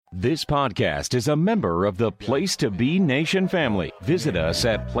This podcast is a member of the Place to Be Nation family. Visit us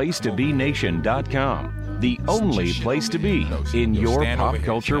at placetobenation.com, the only place to be in your pop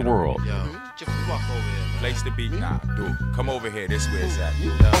culture world. Place to be, nah, dude. Come over here, this where it's at.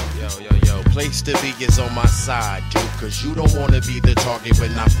 Yo. Place to be is on my side, dude. Cause you don't wanna be the target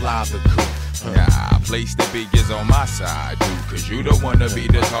when I fly the coop. Nah, place to be is on my side, dude. Cause you don't wanna be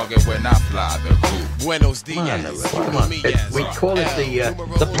the target when I fly the coop. Buenos dias. We call it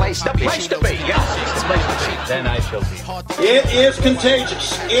the place to be. Yes, the place to be. Then I shall be. It is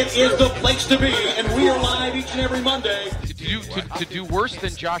contagious. It is the place to be, and we are live each and every Monday. To do worse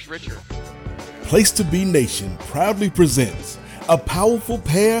than Josh Richard. Place to Be Nation proudly presents a powerful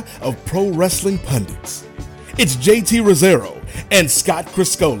pair of pro wrestling pundits. It's JT Rosero and Scott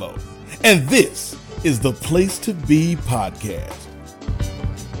Criscolo, and this is the Place to Be podcast.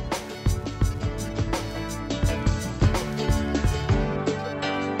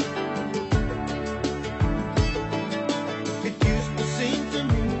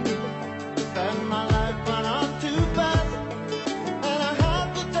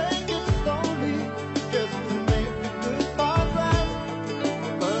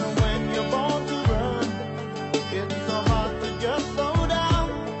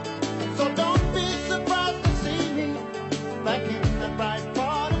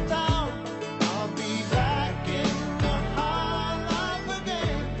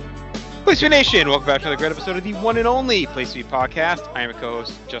 Place to Be Nation, welcome back to another great episode of the one and only Place to Be podcast. I am your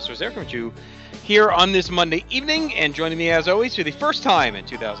co-host, Just Rosero, from you here on this Monday evening, and joining me as always for the first time in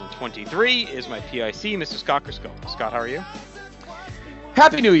 2023 is my PIC, Mr. Scott Criscolo. Scott, how are you?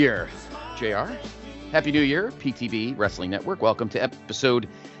 Happy New Year, JR. Happy New Year, PTB Wrestling Network. Welcome to episode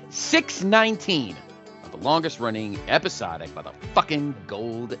 619 of the longest running episodic by the fucking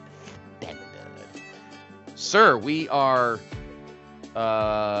gold standard. Sir, we are...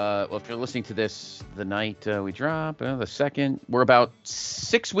 well, if you're listening to this the night we drop, the second, we're about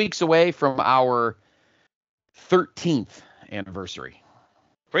 6 weeks away from our 13th anniversary.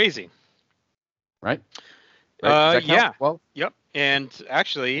 Crazy. Right? Yeah. Well, yep. And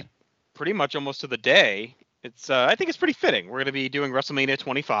actually, pretty much almost to the day, it's I think it's pretty fitting. We're going to be doing WrestleMania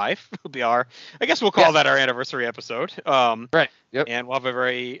 25. It'll be I guess we'll call that our anniversary episode. Right. Yep. And we'll have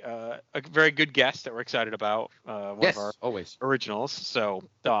a very good guest that we're excited about. One of our always originals. So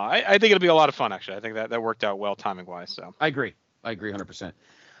I think it'll be a lot of fun, actually. I think that worked out well timing wise. So I agree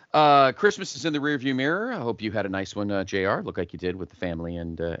 100%. Christmas is in the rearview mirror. I hope you had a nice one, JR. Looked like you did with the family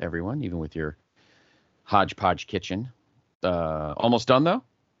and everyone, even with your hodgepodge kitchen. Almost done though?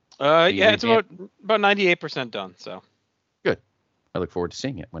 Yeah, it's about 98% done. So good. I look forward to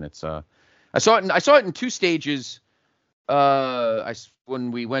seeing it when it's. I saw it in two stages.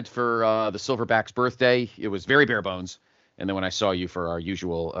 When we went for the Silverback's birthday, it was very bare bones, and then when I saw you for our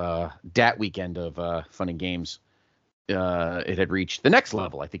usual DAT weekend of fun and games, it had reached the next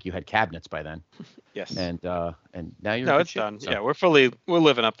level. I think you had cabinets by then. Yes. And now you're. No, it's done. So. Yeah, we're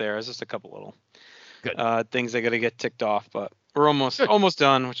living up there. It's just a couple little things that got to get ticked off, but we're almost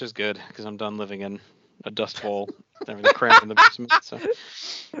done, which is good because I'm done living in a dust bowl. Everything crammed in the basement, so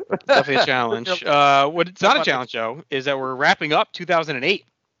definitely a challenge. What it's not a challenge, though, is that we're wrapping up 2008.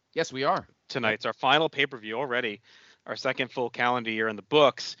 Yes, we are. Tonight. It's our final pay-per-view already, our second full calendar year in the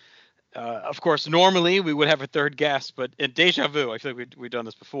books. Of course, normally we would have a third guest, but in deja vu, I feel like we've done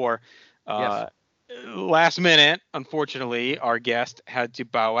this before. Yes. Last minute, unfortunately, our guest had to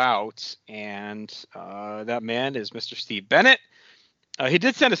bow out, and that man is Mr. Steve Bennett. He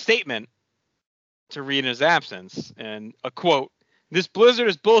did send a statement to read in his absence, and a quote, "This blizzard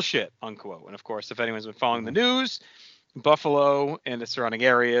is bullshit," unquote. And of course, if anyone's been following the news, Buffalo and the surrounding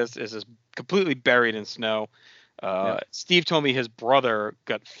areas is completely buried in snow. Steve told me his brother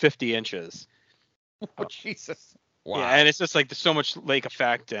got 50 inches. Oh, Jesus. Wow. Yeah, and it's just like there's so much lake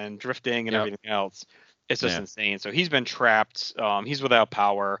effect and drifting and everything else. It's just insane. So he's been trapped. He's without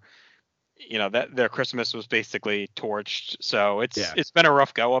power. You know, that their Christmas was basically torched. So it's been a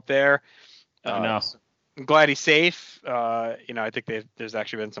rough go up there. I know. I'm glad he's safe. I think there's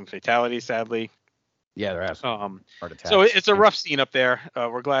actually been some fatalities, sadly. Yeah, there has. So it's a rough scene up there.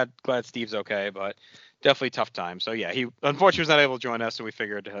 We're glad Steve's okay, but definitely tough time. So yeah, he unfortunately was not able to join us. So we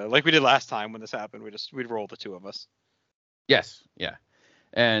figured, like we did last time when this happened, we'd roll the two of us. Yes. Yeah.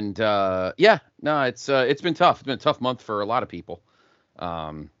 And it's been tough. It's been a tough month for a lot of people.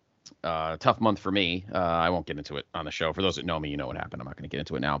 Tough month for me. I won't get into it on the show. For those that know me, you know what happened. I'm not going to get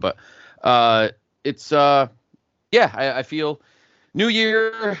into it now, but I feel New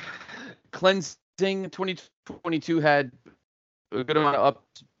Year cleansing 2022 had a good amount of up,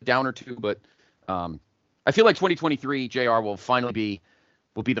 down or two, but I feel like 2023 JR will finally be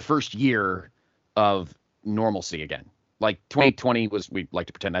will be the first year of normalcy again. Like 2020 we like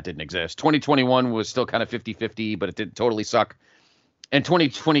to pretend that didn't exist. 2021 was still kind of 50-50, but it didn't totally suck. And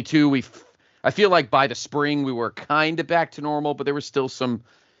 2022, I feel like by the spring we were kind of back to normal, but there were still some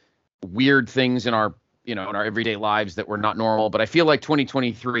weird things in our everyday lives that were not normal. But I feel like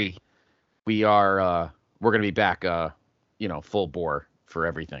 2023, we're going to be back, full bore for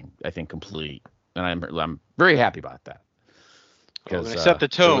everything. I think complete, and I'm very happy about that. We're going to set the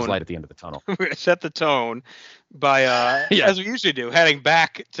tone. There was light at the end of the tunnel. We're going to set the tone by, as we usually do, heading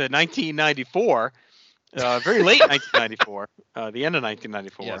back to 1994, very late 1994, the end of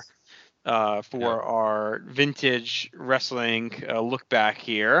 1994, yes. For our vintage wrestling look back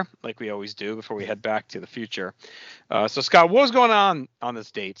here, like we always do before we head back to the future. So, Scott, what was going on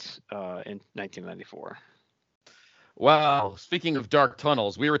this date in 1994? Well, speaking of dark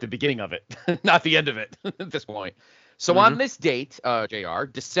tunnels, we were at the beginning of it, not the end of it at this point. So on this date, JR,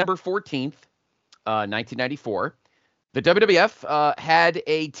 December 14th, 1994, the WWF had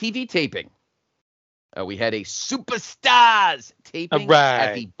a TV taping. We had a Superstars taping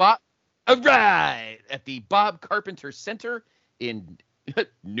at the Bob Carpenter Center in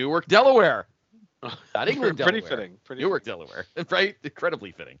Newark, Delaware. Not England, Delaware. Pretty fitting. Newark, Delaware. Right?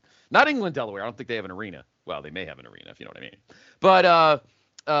 Incredibly fitting. Not England, Delaware. I don't think they have an arena. Well, they may have an arena, if you know what I mean. But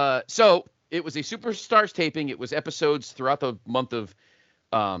so it was a Superstars taping. It was episodes throughout the month of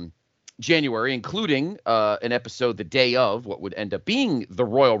January, including an episode the day of what would end up being the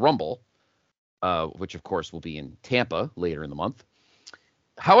Royal Rumble, which, of course, will be in Tampa later in the month.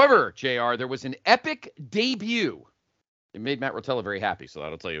 However, JR, there was an epic debut. It made Matt Rotella very happy, so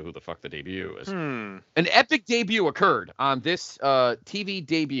that'll tell you who the fuck the debut is. An epic debut occurred on this TV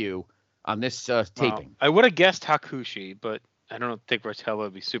debut on this taping. I would have guessed Hakushi, but I don't think Rotella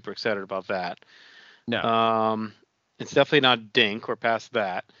would be super excited about that. No. It's definitely not Dink. We're past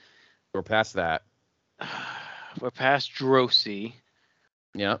that. We're past that. We're past Drosy.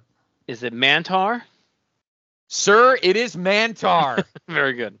 Yeah. Is it Mantar? Sir, it is Mantar.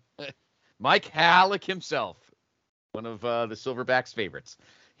 Very good. Mike Halleck himself. One of the Silverback's favorites.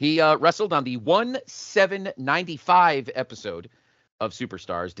 He wrestled on the 1/7/95 episode of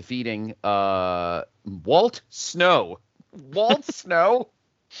Superstars, defeating Walt Snow. Walt Snow?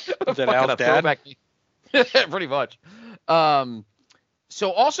 Is that Al's dad? Pretty much.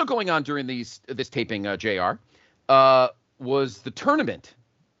 So also going on during this taping, JR, was the tournament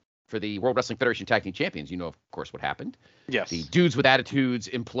for the World Wrestling Federation Tag Team Champions. You know, of course, what happened. Yes. The Dudes with Attitudes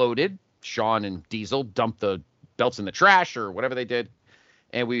imploded. Shawn and Diesel dumped the belts in the trash or whatever they did,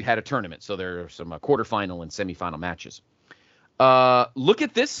 and we had a tournament. So there are some quarterfinal and semifinal matches. Look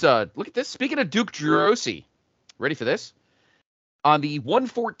at this. Speaking of Duke Droese, ready for this? On the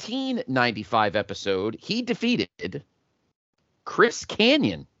 1/14/95 episode, he defeated Chris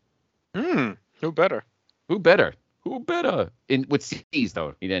Kanyon. Who better? With C's,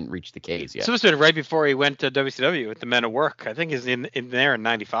 though. He didn't reach the K's yet. So this was right before he went to WCW with the Men at Work. I think he's in there in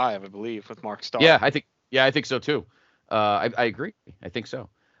 95, I believe, with Mark Starr. Yeah, I think so, too. I agree. I think so.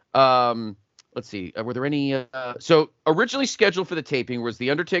 Let's see. Were there any... so originally scheduled for the taping was The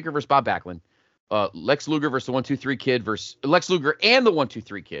Undertaker versus Bob Backlund, Lex Luger versus the 1-2-3 Kid versus... Lex Luger and the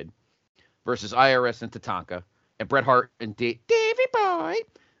 1-2-3 Kid versus IRS and Tatanka, and Bret Hart and Davey Boy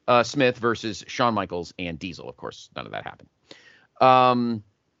Smith versus Shawn Michaels and Diesel. Of course, none of that happened.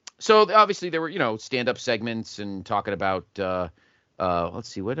 So obviously there were, stand-up segments and talking about... let's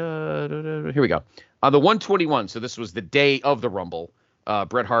see. Here we go. On the 1/21, so this was the day of the Rumble,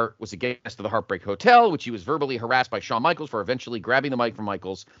 Bret Hart was a guest of the Heartbreak Hotel, which he was verbally harassed by Shawn Michaels for eventually grabbing the mic from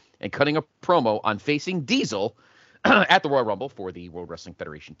Michaels and cutting a promo on facing Diesel at the Royal Rumble for the World Wrestling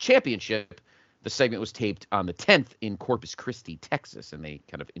Federation Championship. The segment was taped on the 10th in Corpus Christi, Texas, and they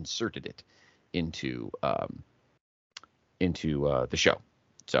kind of inserted it into the show.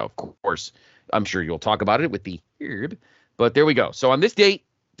 So, of course, I'm sure you'll talk about it with the herb. But there we go. So on this date,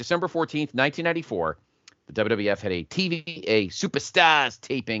 December 14th, 1994, the WWF had a Superstars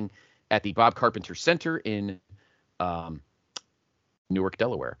taping at the Bob Carpenter Center in Newark,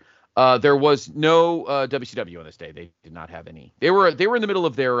 Delaware. There was no WCW on this day. They did not have any. They were in the middle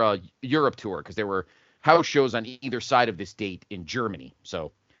of their Europe tour because there were house shows on either side of this date in Germany.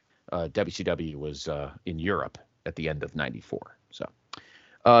 So WCW was in Europe at the end of 94. So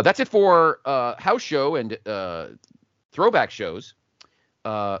that's it for house show and throwback shows.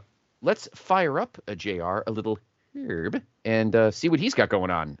 Let's fire up a JR, a little Herb, and see what he's got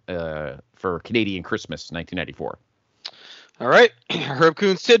going on for Canadian Christmas 1994. All right. Herb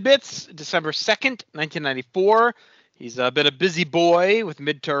Coon's Tidbits, December 2nd, 1994. He's been a busy boy with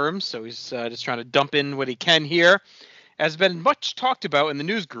midterms, so he's just trying to dump in what he can here. As been much talked about in the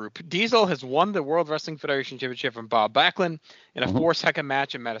news group, Diesel has won the World Wrestling Federation Championship from Bob Backlund in a 4-second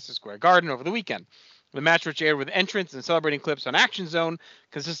match in Madison Square Garden over the weekend. The match, which aired with entrance and celebrating clips on Action Zone,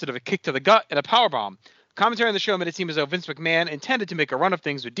 consisted of a kick to the gut and a powerbomb. Commentary on the show made it seem as though Vince McMahon intended to make a run of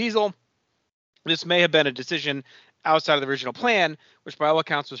things with Diesel. This may have been a decision outside of the original plan, which by all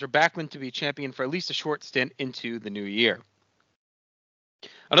accounts was for Backlund to be champion for at least a short stint into the new year.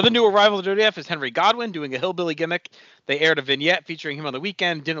 Another new arrival to WWF is Henry Godwinn doing a hillbilly gimmick. They aired a vignette featuring him on the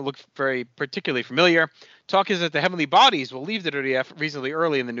weekend. Didn't look very particularly familiar. Talk is that the Heavenly Bodies will leave the WWF reasonably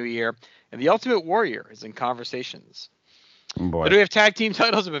early in the new year, and the Ultimate Warrior is in conversations. Oh boy. The WWF tag team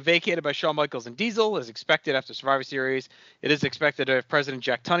titles have been vacated by Shawn Michaels and Diesel, as expected after Survivor Series. It is expected that President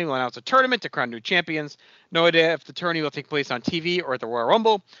Jack Tunney will announce a tournament to crown new champions. No idea if the tourney will take place on TV or at the Royal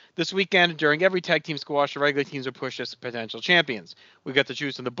Rumble. This weekend, during every tag team squash, the regular teams will push as potential champions. We got to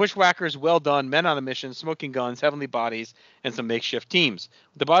choose from the Bushwhackers, Well Done, Men on a Mission, Smoking Guns, Heavenly Bodies, and some makeshift teams.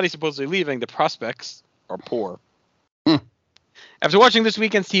 With the bodies supposedly leaving, the prospects are poor. After watching this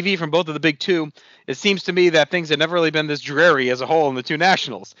weekend's TV from both of the big two, it seems to me that things have never really been this dreary as a whole in the two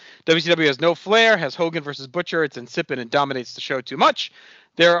nationals. WCW has no flair, has Hogan versus Butcher, it's insipid and dominates the show too much.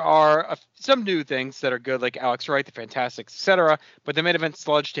 There are some new things that are good, like Alex Wright, the Fantastics, etc., but the main event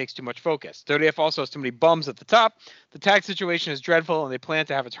sludge takes too much focus. WWF also has too many bums at the top. The tag situation is dreadful, and they plan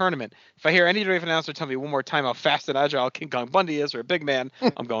to have a tournament. If I hear any WWF announcer tell me one more time how fast and agile King Kong Bundy is, or a big man,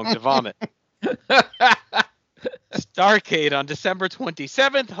 I'm going to vomit. Starrcade on December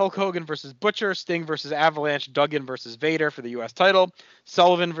 27th. Hulk Hogan versus Butcher, Sting versus Avalanche, Duggan versus Vader for the U.S. title,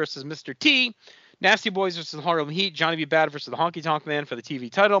 Sullivan versus Mr. T, Nasty Boys versus the Harlem Heat, Johnny B. Bad versus the Honky Tonk Man for the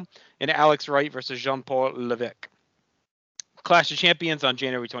TV title, and Alex Wright versus Jean-Paul Levesque. Clash of Champions on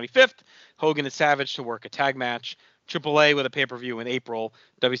January 25th. Hogan and Savage to work a tag match. AAA with a pay-per-view in April.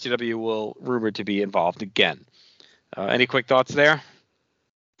 WCW will rumored to be involved again. Any quick thoughts there?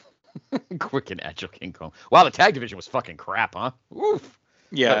 Quick and agile King Kong. Wow, the tag division was fucking crap, huh? Oof.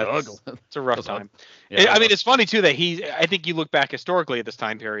 Yeah, it's a rough time. Yeah, I mean, it's funny too that I think you look back historically at this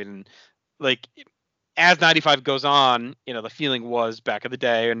time period, and like as 95 goes on, the feeling was back in the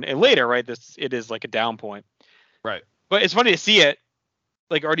day and later, right? It is like a down point, right? But it's funny to see it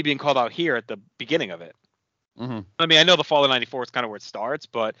like already being called out here at the beginning of it. Mm-hmm. I mean, I know the fall of 94 is kind of where it starts,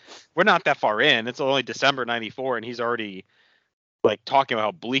 but we're not that far in. It's only December 94, and he's already like talking about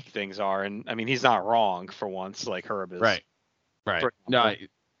how bleak things are, and I mean he's not wrong for once, like Herb is. Right. No,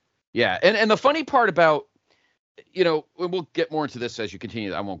 yeah, and the funny part about, we'll get more into this as you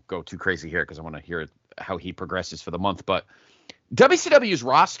continue. I won't go too crazy here because I want to hear how he progresses for the month. But WCW's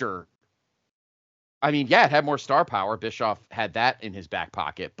roster, I mean, yeah, it had more star power. Bischoff had that in his back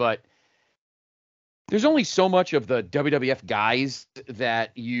pocket, but there's only so much of the WWF guys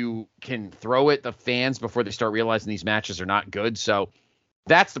that you can throw at the fans before they start realizing these matches are not good. So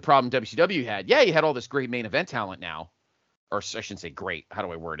that's the problem WCW had. Yeah, you had all this great main event talent now. Or I shouldn't say great. How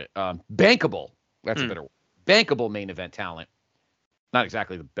do I word it? Bankable. That's a better word. Bankable main event talent. Not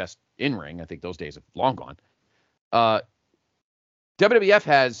exactly the best in-ring. I think those days have long gone. WWF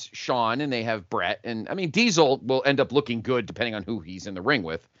has Shawn and they have Brett. And, I mean, Diesel will end up looking good depending on who he's in the ring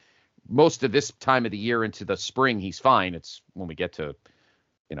with. Most of this time of the year into the spring, he's fine. It's when we get to,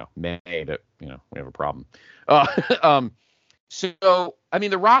 May that, we have a problem. So, I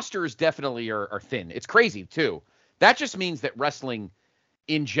mean, the rosters definitely are thin. It's crazy, too. That just means that wrestling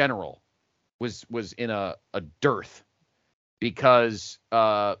in general was in a dearth because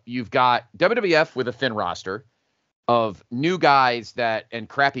you've got WWF with a thin roster of new guys and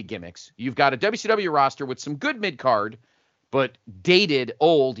crappy gimmicks. You've got a WCW roster with some good mid-card, but dated,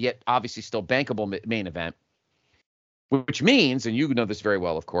 old, yet obviously still bankable main event, which means, and you know this very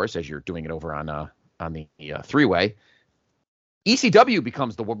well, of course, as you're doing it over on the three-way, ECW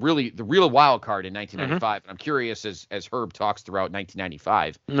becomes the real wild card in 1995. And I'm curious as Herb talks throughout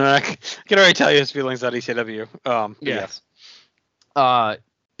 1995. I can already tell you his feelings on ECW. Yes.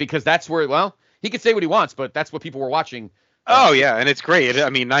 Because that's where, he could say what he wants, but that's what people were watching. Oh, yeah, and it's great. I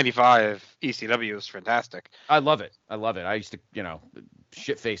mean, 95 ECW is fantastic. I love it. I used to,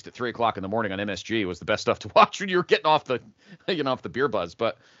 shit-faced at 3 o'clock in the morning on MSG. It was the best stuff to watch when you were getting off the beer buzz.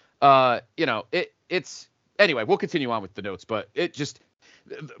 But, it's... Anyway, we'll continue on with the notes, but it just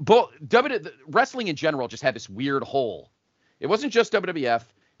wrestling in general just had this weird hole. It wasn't just WWF,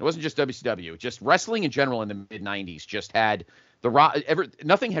 it wasn't just WCW, just wrestling in general in the mid 90s just had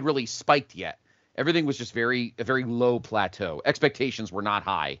nothing had really spiked yet. Everything was just a very low plateau. Expectations were not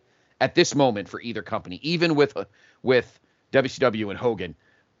high at this moment for either company, even with WCW and Hogan.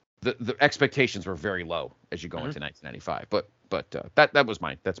 The expectations were very low as you go into 1995. But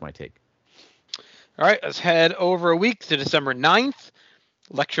that's my take. All right, let's head over a week to December 9th.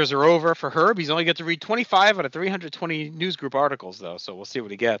 Lectures are over for Herb. He's only got to read 25 out of 320 news group articles, though, so we'll see what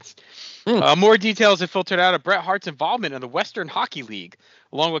he gets. More details have filtered out of Bret Hart's involvement in the Western Hockey League,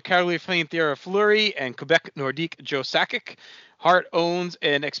 along with Calgary Flame Thierry Fleury and Quebec Nordique Joe Sakic. Hart owns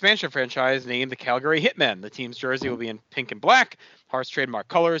an expansion franchise named the Calgary Hitmen. The team's jersey will be in pink and black, Hart's trademark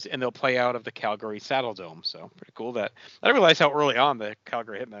colors, and they'll play out of the Calgary Saddle Dome. So pretty cool that. I didn't realize how early on the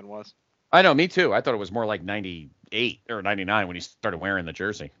Calgary Hitmen was. I know, me too. I thought it was more like 98 or 99 when he started wearing the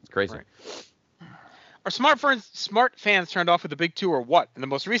jersey. It's crazy. Right. Are smart fans turned off with the big two or what? In the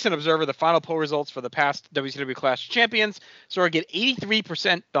most recent Observer, the final poll results for the past WCW Clash of Champions saw it get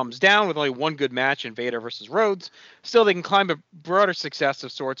 83% thumbs down with only one good match in Vader versus Rhodes. Still, they can climb a broader success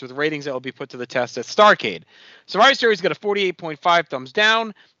of sorts with ratings that will be put to the test at Starrcade. Survivor Series got a 48.5 thumbs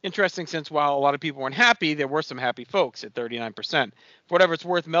down. Interesting, since while a lot of people weren't happy, there were some happy folks at 39%. For whatever it's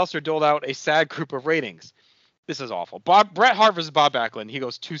worth, Meltzer doled out a sad group of ratings. This is awful. Bret Hart versus Bob Backlund. He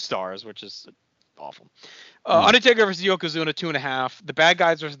goes 2 stars, which is awful. Undertaker versus Yokozuna, 2.5. The Bad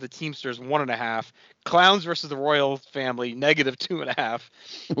Guys versus the Teamsters, 1.5. Clowns versus the Royal Family,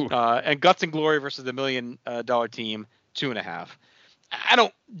 -2.5. And Guts and Glory versus the $1 Million Team, 2.5. I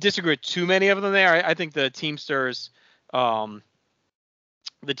don't disagree with too many of them there. I think the Teamsters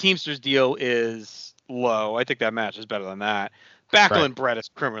deal is low. I think that match is better than that. Backlund Brett is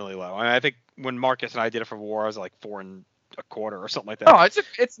criminally low. I think when Marcus and I did it for War, I was like 4 1/4 or something like that. No,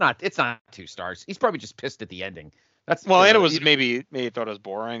 it's not 2 stars. He's probably just pissed at the ending. That's well, and it was maybe he thought it was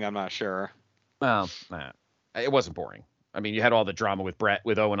boring. I'm not sure. Well, it wasn't boring. I mean, you had all the drama with Brett,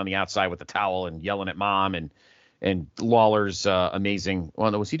 with Owen on the outside with the towel and yelling at Mom, and Lawler's amazing.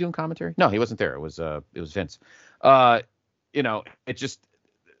 Well, was he doing commentary? No, he wasn't there. It was Vince. It just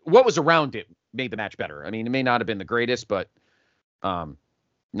what was around it made the match better. I mean, it may not have been the greatest, but 2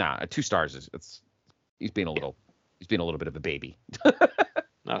 stars he's being a little bit of a baby.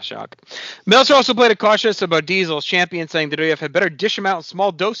 Not a shock. Meltzer also played it cautious about Diesel's champion, saying that WWF had better dish him out in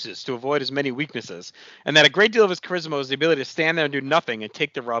small doses to avoid his many weaknesses, and that a great deal of his charisma was the ability to stand there and do nothing and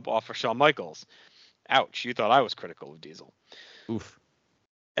take the rub off of Shawn Michaels. Ouch, you thought I was critical of Diesel. Oof.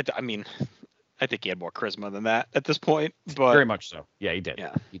 I mean, I think he had more charisma than that at this point. But very much so. Yeah, he did.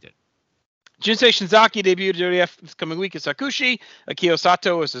 Yeah. He did. Jinsei Shinzaki debuted at WWF this coming week as Sakushi. Akio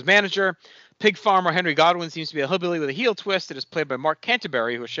Sato is his manager. Pig farmer Henry Godwin seems to be a hillbilly with a heel twist. It is played by Mark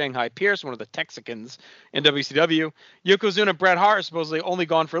Canterbury, who is Shanghai Pierce, one of the Texicans in WCW. Yokozuna and Bret Hart are supposedly only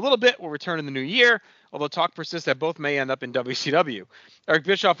gone for a little bit, will return in the new year, although talk persists that both may end up in WCW. Eric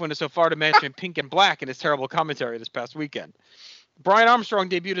Bischoff went so far to mention pink and black in his terrible commentary this past weekend. Brian Armstrong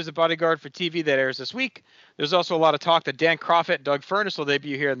debuted as a bodyguard for TV that airs this week. There's also a lot of talk that Dan Kroffat and Doug Furnace will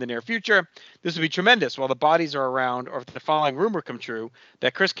debut here in the near future. This would be tremendous while the bodies are around, or if the following rumor come true,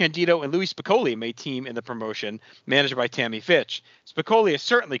 that Chris Candido and Louis Spicoli may team in the promotion, managed by Tammy Fitch. Spicoli is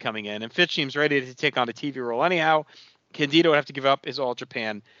certainly coming in, and Fitch seems ready to take on a TV role anyhow. Candido would have to give up his All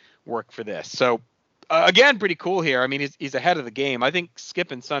Japan work for this. So, again, pretty cool here. I mean, he's ahead of the game. I think Skip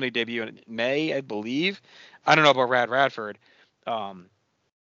and Sonny debut in May, I believe. I don't know about Radford.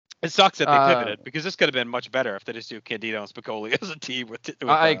 It sucks that they pivoted, because this could have been much better if they just do Candido and Spicoli as a team.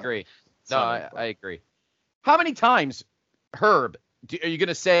 I agree. No, I agree. How many times, Herb, are you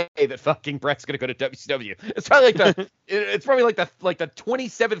gonna say that fucking Brett's gonna go to WCW? It's probably like the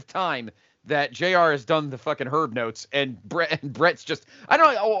 27th time that JR has done the fucking Herb notes, and Brett's just, I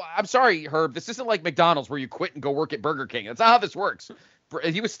don't know. Oh, I'm sorry, Herb. This isn't like McDonald's where you quit and go work at Burger King. That's not how this works.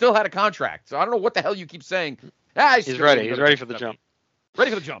 He still had a contract, so I don't know what the hell you keep saying. He's ready. He's ready for the jump.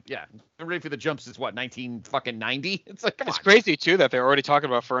 Ready for the jump, yeah. I'm ready for the jump since what, 1990? It's like, come on. It's crazy too that they're already talking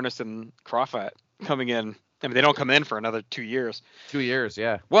about Furnace and Kroffat coming in. I mean, they don't come in for another 2 years. 2 years,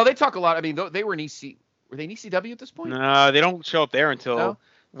 yeah. Well, they talk a lot. I mean, they were in EC. Were they in ECW at this point? No, they don't show up there until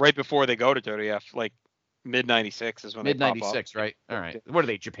right before they go to WWF, like mid '96 is when they pop up. Mid '96, right? All right. What are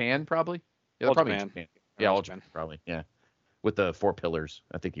they? Japan, probably. Yeah, they're probably Japan. Yeah, all Japan, probably. Yeah, with the 4 pillars.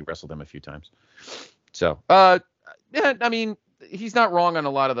 I think he wrestled them a few times. So, yeah, I mean, he's not wrong on a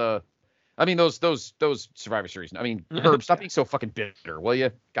lot of the. I mean, those Survivor Series. I mean, Herb, stop being so fucking bitter, will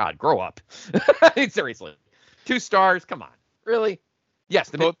you? God, grow up. Seriously, 2 stars. Come on, really? Yes,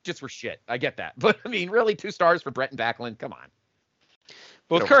 the midgets were shit. I get that, but I mean, really, 2 stars for Brett and Backlund. Come on.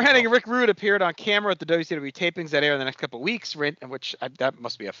 Both Curt Hennig and Rick Rude appeared on camera at the WCW tapings that air in the next couple of weeks, that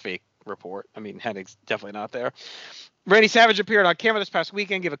must be a fake report. I mean, Hennig's definitely not there. Randy Savage appeared on camera this past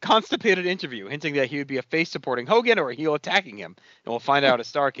weekend, gave a constipated interview, hinting that he would be a face supporting Hogan or a heel attacking him, and we'll find out at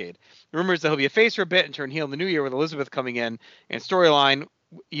Starrcade. Rumors that he'll be a face for a bit and turn heel in the new year with Elizabeth coming in, and storyline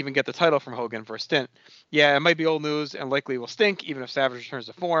even get the title from Hogan for a stint. Yeah, it might be old news and likely will stink, even if Savage returns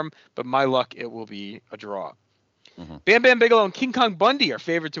to form, but my luck, it will be a draw. Mm-hmm. Bam Bam Bigelow and King Kong Bundy are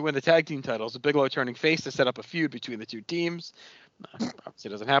favored to win the tag team titles, with Bigelow turning face to set up a feud between the two teams.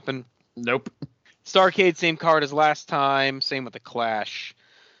 Obviously doesn't happen. Nope. Starrcade, same card as last time. Same with the Clash.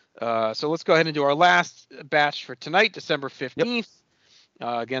 So let's go ahead and do our last batch for tonight, December 15th.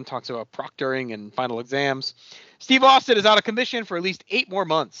 Yep. Again, talks about proctoring and final exams. Steve Austin is out of commission for at least 8 more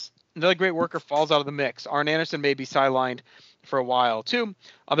months. Another great worker falls out of the mix. Arn Anderson may be sidelined for a while, too.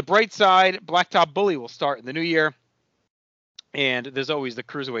 On the bright side, Blacktop Bully will start in the new year. And there's always the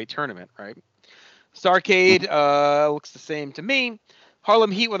Cruiserweight tournament, right? Starrcade looks the same to me.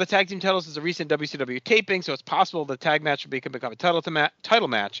 Harlem Heat with the tag team titles is a recent WCW taping, so it's possible the tag match will become a title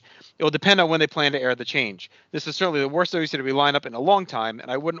match. It will depend on when they plan to air the change. This is certainly the worst WCW lineup in a long time,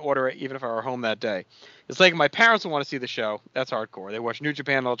 and I wouldn't order it even if I were home that day. It's like my parents will want to see the show. That's hardcore. They watch New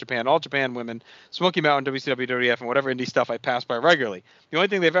Japan, All Japan Women, Smoky Mountain, WCW, WWF, and whatever indie stuff I pass by regularly. The only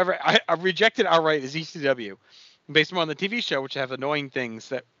thing I've rejected outright is ECW, based more on the TV show, which have annoying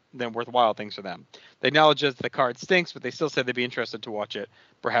things than worthwhile things for them. They acknowledge that the card stinks, but they still said they'd be interested to watch it,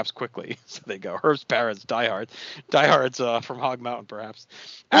 perhaps quickly. So they go. Herb's Parents, Diehards from Hog Mountain, perhaps.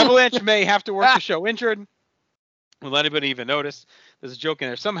 Avalanche may have to work the show injured. Will anybody even notice? There's a joke in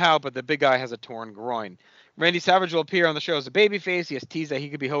there somehow, but the big guy has a torn groin. Randy Savage will appear on the show as a babyface. He has teased that he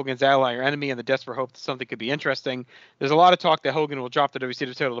could be Hogan's ally or enemy in the desperate hope that something could be interesting. There's a lot of talk that Hogan will drop the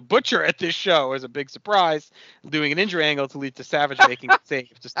WCW title to Butcher at this show as a big surprise, doing an injury angle to lead to Savage making a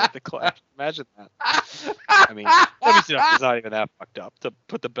save to start the Clash. Imagine that. I mean, WCW is not even that fucked up to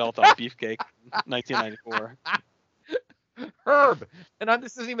put the belt on Beefcake in 1994. Herb, and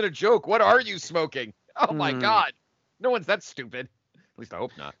this isn't even a joke. What are you smoking? Oh my God. No one's that stupid. At least I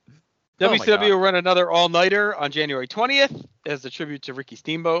hope not. WCW will run another all-nighter on January 20th as a tribute to Ricky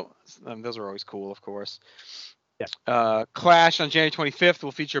Steamboat. Those are always cool, of course. Yeah. Clash on January 25th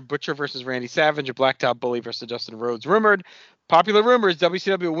will feature Butcher versus Randy Savage and Blacktop Bully versus Dustin Rhodes. Rumored. Popular rumors: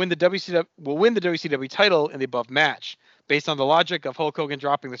 WCW will win the WCW title in the above match, based on the logic of Hulk Hogan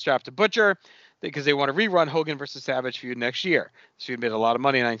dropping the strap to Butcher, because they want to rerun Hogan versus Savage feud next year. This feud made a lot of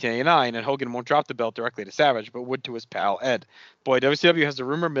money in 1989, and Hogan won't drop the belt directly to Savage, but would to his pal Ed. Boy, WCW has the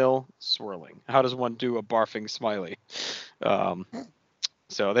rumor mill swirling. How does one do a barfing smiley?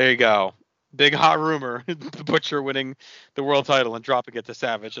 So there you go. Big hot rumor. Butcher winning the world title and dropping it to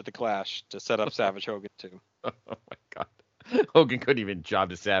Savage at the Clash to set up Savage Hogan too. Oh my God. Hogan couldn't even job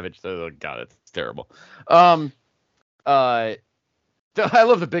to Savage. Oh God, it's terrible. I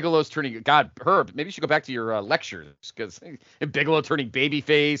love the Bigelow's turning. God, Herb, maybe you should go back to your lectures, because Bigelow turning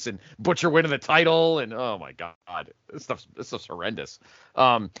babyface and Butcher winning the title, and oh my God, this stuff's horrendous.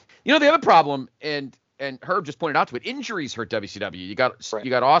 The other problem, and Herb just pointed out to it, injuries hurt WCW. You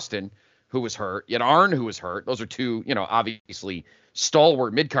got Austin, who was hurt. You had Arn, who was hurt. Those are two, obviously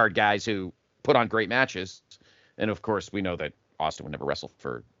stalwart mid card guys who put on great matches, and of course we know that Austin would never wrestle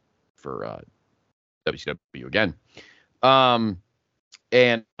for WCW again.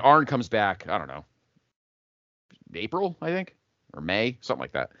 And Arn comes back, I don't know, April, I think, or May, something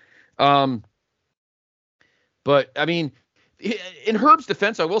like that. But I mean, in Herb's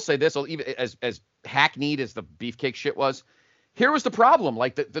defense, I will say this, even as hackneyed as the Beefcake shit was, here was the problem.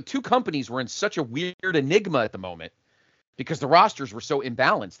 Like the two companies were in such a weird enigma at the moment because the rosters were so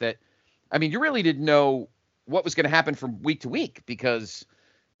imbalanced that, I mean, you really didn't know what was going to happen from week to week because,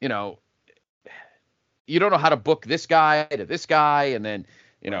 you don't know how to book this guy to this guy, and then,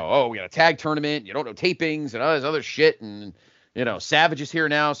 we got a tag tournament, you don't know tapings and all this other shit, and, Savage is here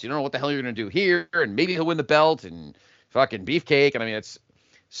now, so you don't know what the hell you're going to do here, and maybe he'll win the belt, and fucking Beefcake, and I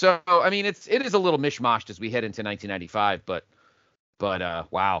mean, it is a little mishmashed as we head into 1995, but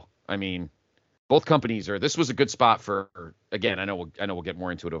wow, I mean, both companies this was a good spot for, again, I know we'll get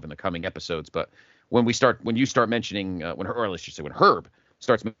more into it over the coming episodes, but when you start mentioning, when Herb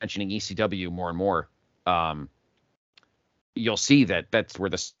starts mentioning ECW more and more, you'll see that's where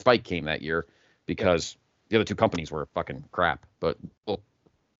the spike came that year because the other two companies were fucking crap, but we'll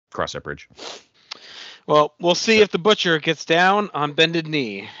cross that bridge. Well, we'll see if the Butcher gets down on bended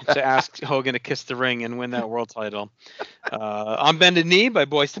knee to ask Hogan to kiss the ring and win that world title. On Bended Knee by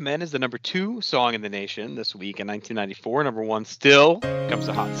Boyz II Men is the number 2 song in the nation this week in 1994. Number 1 still comes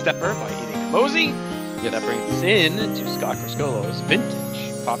a Hot Stepper by Edie Kamosi. Yeah, that brings us in to Scott Criscolo's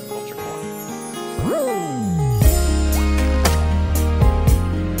Vintage Pop Culture Corner.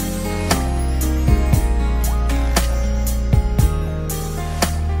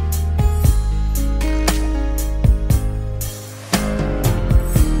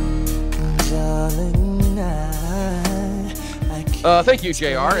 Thank you,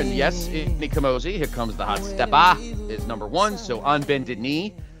 JR. And yes, Nick Kamosi, here comes the hot stepper, is number 1. So on bended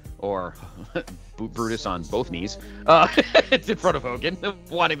knee, or Brutus on both knees, it's in front of Hogan,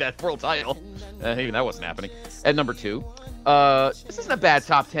 wanting that world title. Even that wasn't happening. At number 2. This isn't a bad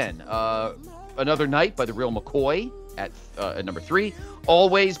top 10. Another Night by the Real McCoy at number 3.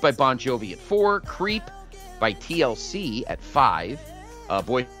 Always by Bon Jovi at 4. Creep by TLC at 5.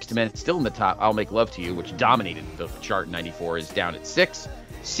 Boyz II Men still in the top. I'll Make Love to You, which dominated the chart in 94, is down at 6.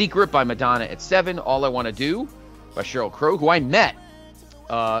 Secret by Madonna at 7. All I Want to Do by Sheryl Crow, who I met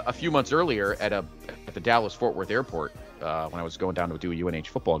a few months earlier at the Dallas-Fort Worth airport when I was going down to do a UNH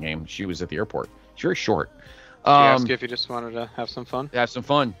football game. She was at the airport. She's very short. Did you ask if you just wanted to have some fun? Have some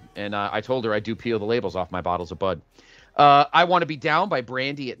fun. And I told her I do peel the labels off my bottles of Bud. I Want to Be Down by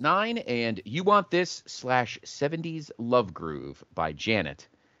Brandy at 9, and You Want This /70s Love Groove by Janet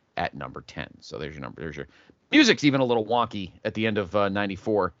at number 10. So there's your number. There's your music's even a little wonky at the end of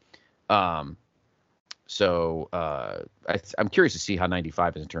 94. I'm curious to see how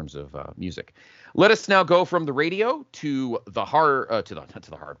 95 is in terms of music. Let us now go from the radio to the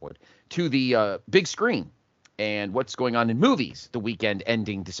hardwood to the big screen and what's going on in movies the weekend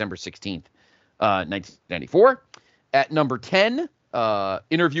ending December 16th, 1994. At number 10,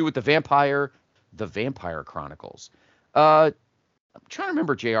 Interview with the Vampire Chronicles. I'm trying to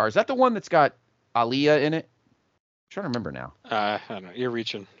remember, JR. Is that the one that's got Aaliyah in it? I'm trying to remember now. I don't know. You're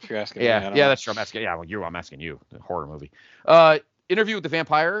reaching if you're asking me. I don't know. That's true. I'm asking. Yeah, I'm asking you. The horror movie. Interview with the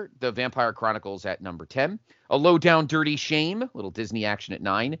Vampire Chronicles at number 10. A Low Down Dirty Shame, little Disney action at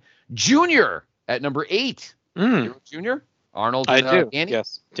 9. Junior at number 8. Junior? Arnold and I do. Danny?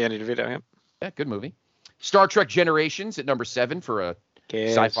 Yes, Danny DeVito. Yeah, good movie. Star Trek Generations at number 7 for a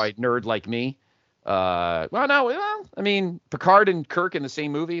sci-fi nerd like me. Picard and Kirk in the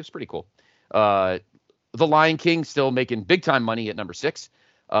same movie. It was pretty cool. The Lion King still making big time money at number 6.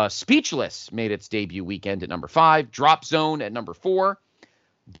 Speechless made its debut weekend at number 5. Drop Zone at number 4.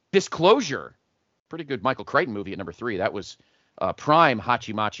 Disclosure, pretty good Michael Crichton movie at number 3. That was prime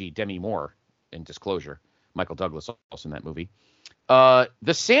Hachimachi Demi Moore in Disclosure. Michael Douglas also in that movie.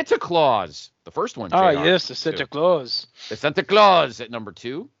 The Santa Claus, the first one. Oh, yes, the Santa Claus. The Santa Claus at number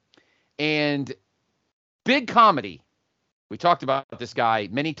 2. And big comedy. We talked about this guy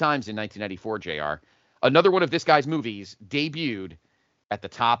many times in 1994, JR. Another one of this guy's movies debuted at the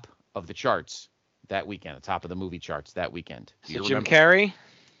top of the charts that weekend, the top of the movie charts that weekend. Is it Jim Carrey?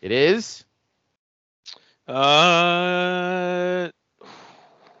 It is.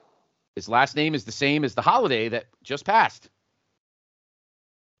 His last name is the same as the holiday that just passed.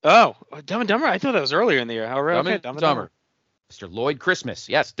 Oh, Dumb and Dumber? I thought that was earlier in the year. Dumb and Dumber. Mr. Lloyd Christmas.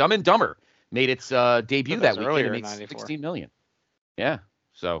 Yes, Dumb and Dumber made its debut that weekend and made $16 million. Yeah.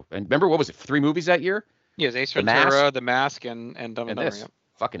 So, and remember, what was it, 3 movies that year? Yes, Ace Ventura, The Mask, and Dumb and Dumber. Yep.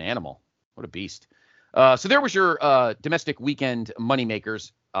 Fucking animal. What a beast. So there was your domestic weekend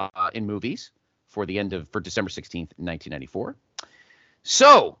moneymakers in movies for December 16th, 1994.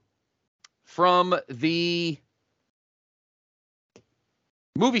 So, from the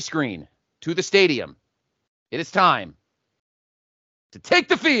movie screen to the stadium, it is time to take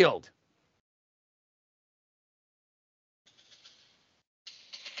the field.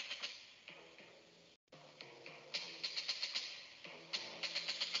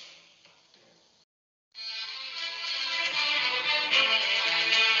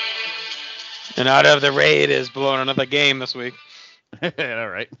 And out of the raid is blowing another game this week. All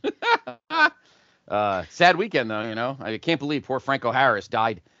right. Sad weekend, though, you know. I can't believe poor Franco Harris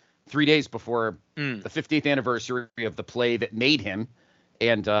died 3 days before the 50th anniversary of the play that made him,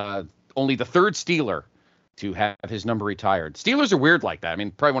 and only the third Steeler to have his number retired. Steelers are weird like that. I mean,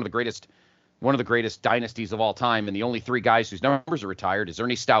 probably one of the greatest dynasties of all time, and the only 3 guys whose numbers are retired is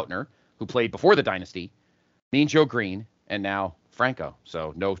Ernie Stautner, who played before the dynasty, Mean Joe Green, and now Franco.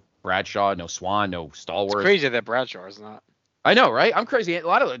 So no Bradshaw, no Swan, no Stallworth. It's crazy that Bradshaw is not. I know, right? I'm crazy. A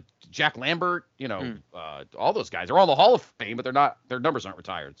lot of Jack Lambert, all those guys are all in the Hall of Fame, but their numbers aren't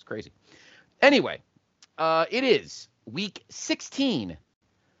retired. It's crazy. Anyway, it is week 16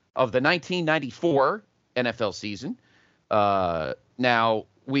 of the 1994 NFL season. Now,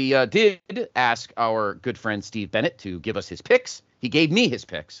 we did ask our good friend Steve Bennett to give us his picks. He gave me his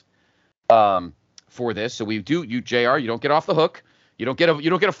picks for this. So you, JR, you don't get off the hook. You don't get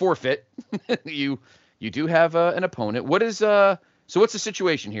a forfeit. You do have an opponent. What's the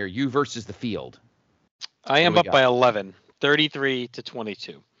situation here? You versus the field. I am up by 11,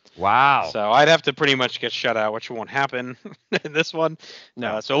 33-22. Wow. So I'd have to pretty much get shut out, which won't happen in this one.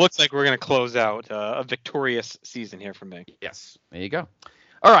 No. So it looks like we're going to close out a victorious season here for me. Yes. There you go.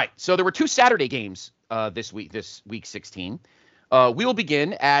 All right. So there were 2 Saturday games this week 16. We will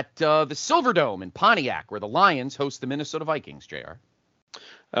begin at the Silverdome in Pontiac, where the Lions host the Minnesota Vikings, JR.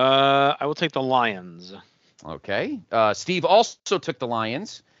 I will take the Lions. Okay. Steve also took the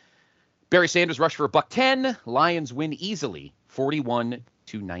Lions. Barry Sanders rushed for $110. Lions win easily,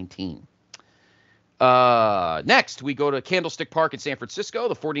 41-19. Next, we go to Candlestick Park in San Francisco.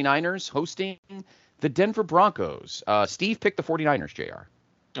 The 49ers hosting the Denver Broncos. Steve picked the 49ers, JR.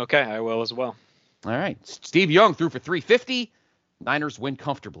 Okay, I will as well. All right. Steve Young threw for 350. Niners win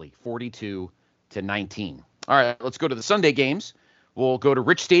comfortably, 42-19. All right, let's go to the Sunday games. We'll go to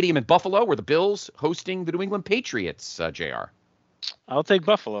Rich Stadium in Buffalo, where the Bills hosting the New England Patriots, JR. I'll take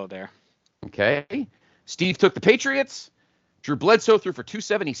Buffalo there. Okay. Steve took the Patriots. Drew Bledsoe threw for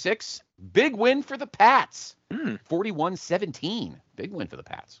 276. Big win for the Pats. 41-17. Big win for the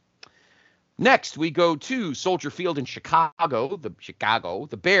Pats. Next, we go to Soldier Field in Chicago.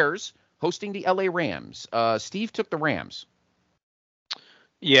 The Bears hosting the LA Rams. Steve took the Rams.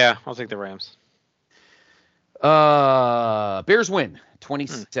 Yeah, I'll take the Rams. Bears win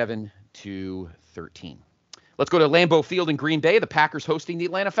 27-13. Let's go to Lambeau Field in Green Bay. The Packers hosting the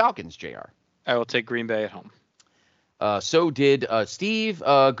Atlanta Falcons, JR. I will take Green Bay at home. So did Steve.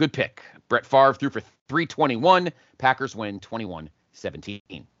 Good pick. Brett Favre threw for 321. Packers win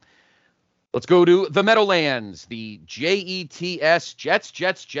 21-17. Let's go to the Meadowlands. The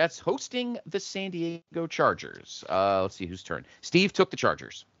Jets hosting the San Diego Chargers. Let's see whose turn. Steve took the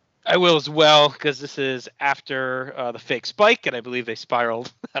Chargers. I will as well, because this is after the fake spike, and I believe they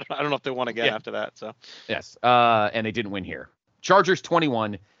spiraled. I don't know if they won again after that. So yes, and they didn't win here. Chargers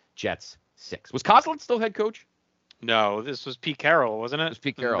 21, Jets 6. Was Kozlin still head coach? No, this was Pete Carroll, wasn't it? It was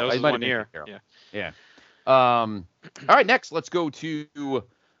Pete Carroll. That was 1 year. Yeah. All right, next, let's go to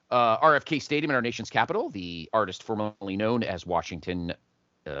RFK Stadium in our nation's capital, the artist formerly known as Washington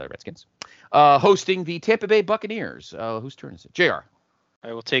Redskins, hosting the Tampa Bay Buccaneers. Whose turn is it? JR.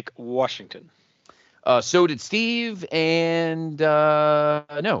 I will take Washington. So did Steve, and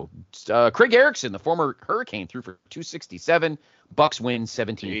Craig Erickson, the former Hurricane, threw for 267. Bucks win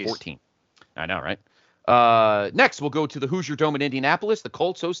 17-14. I know, right? Next, we'll go to the Hoosier Dome in Indianapolis. The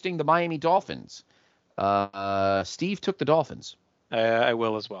Colts hosting the Miami Dolphins. Steve took the Dolphins. I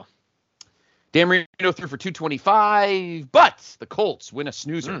will as well. Dan Marino threw for 225, but the Colts win a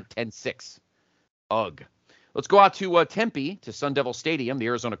snoozer, 10-6. Ugh. Let's go out to Tempe, to Sun Devil Stadium. The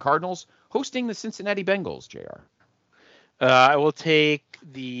Arizona Cardinals hosting the Cincinnati Bengals, JR. I will take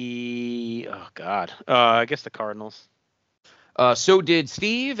I guess the Cardinals. So did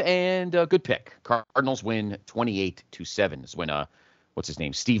Steve, and good pick. Cardinals win 28-7. Is when, what's his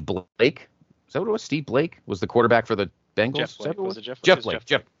name? Steve Blake. Is that what it was? Steve Blake was the quarterback for the Bengals? Jeff Blake. Was it Jeff? Jeff Blake.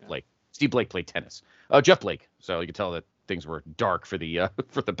 Jeff Blake. Steve Blake played tennis. Jeff Blake. So you can tell that things were dark for the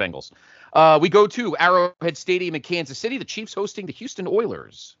Bengals. We go to Arrowhead Stadium in Kansas City. The Chiefs hosting the Houston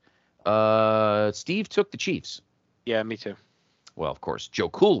Oilers. Steve took the Chiefs. Yeah, me too. Well, of course, Joe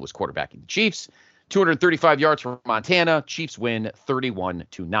Cool was quarterbacking the Chiefs. 235 yards from Montana. Chiefs win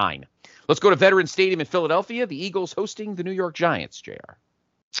 31-9. Let's go to Veterans Stadium in Philadelphia. The Eagles hosting the New York Giants, JR.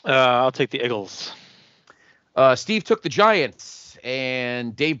 I'll take the Eagles. Steve took the Giants,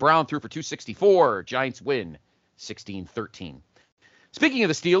 and Dave Brown threw for 264. Giants win 16-13. Speaking of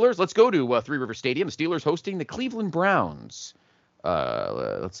the Steelers, let's go to Three River Stadium. The Steelers hosting the Cleveland Browns.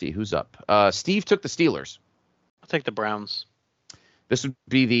 Let's see who's up. Steve took the Steelers. I'll take the Browns. This would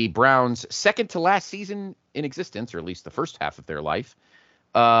be the Browns' second to last season in existence, or at least the first half of their life.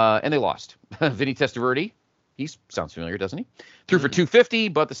 And they lost. Vinny Testaverde, he sounds familiar, doesn't he? Threw for 250,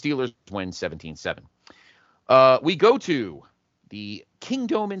 but the Steelers win 17-7. We go to the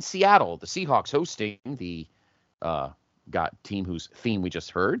Kingdome in Seattle. The Seahawks hosting the team whose theme we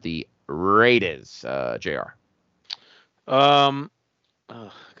just heard, the Raiders. JR. I'll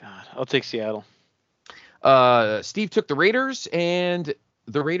take Seattle. Steve took the Raiders, and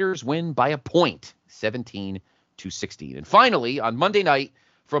the Raiders win by a point, 17-16. And finally, on Monday night,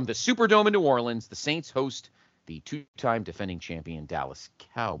 from the Superdome in New Orleans, the Saints host the two-time defending champion Dallas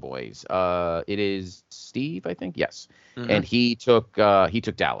Cowboys. It is Steve, I think. Yes, and he took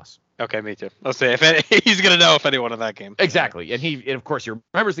Dallas. Okay, me too. Let's say he's gonna know if anyone in that game. Exactly, and of course he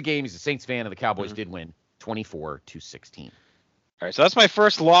remembers the game. He's a Saints fan, and the Cowboys did win 24-16. All right, so that's my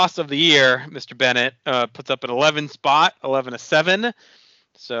first loss of the year. Mr. Bennett puts up an 11 spot, 11-7.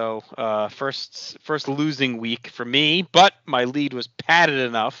 So first losing week for me, but my lead was padded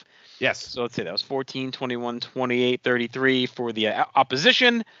enough. Yes. So let's say that was 14, 21, 28, 33 for the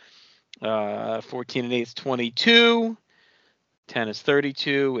opposition. 14 and 8 is 22. 10 is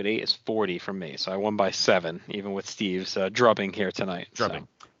 32, and 8 is 40 for me. So I won by 7, even with Steve's drubbing here tonight. Drubbing.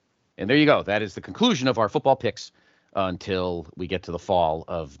 So. And there you go. That is the conclusion of our football picks until we get to the fall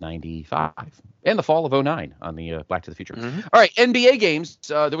of 95 and the fall of 09 on the Back to the Future. Mm-hmm. All right, NBA games.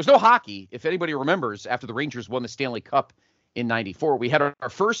 There was no hockey. If anybody remembers, after the Rangers won the Stanley Cup in 94, we had our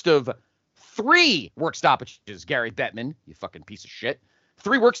first of 3 work stoppages. Gary Bettman, you fucking piece of shit.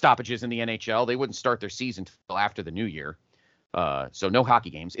 3 work stoppages in the NHL. They wouldn't start their season until after the new year. So no hockey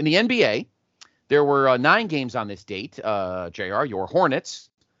games. In the NBA, there were 9 games on this date. JR, your Hornets,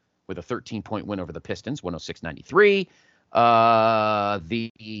 with a 13-point win over the Pistons, 106-93.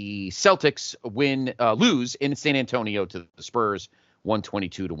 The Celtics lose in San Antonio to the Spurs,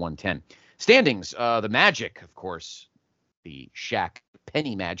 122-110. Standings, the Magic, of course, the Shaq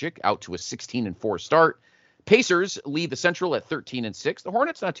Penny Magic, out to a 16-4 start. Pacers lead the Central at 13-6. The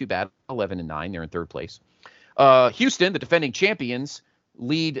Hornets, not too bad, 11-9. They're in third place. Houston, the defending champions,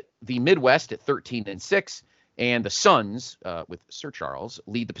 lead the Midwest at 13-6. And the Suns, with Sir Charles,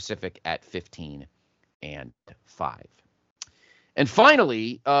 lead the Pacific at 15-5. And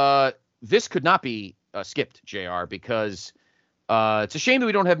finally, this could not be skipped, JR, because it's a shame that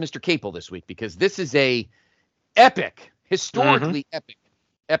we don't have Mr. Capel this week, because this is a epic, historically epic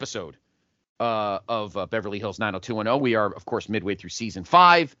episode of Beverly Hills 90210. We are, of course, midway through season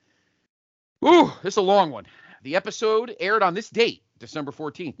 5. Ooh, this is a long one. The episode aired on this date, December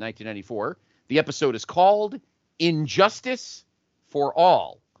 14th, 1994. The episode is called Injustice for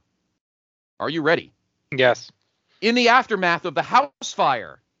All. Are you ready? Yes. In the aftermath of the house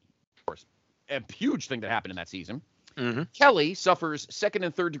fire, of course, a huge thing that happened in that season, Kelly suffers 2nd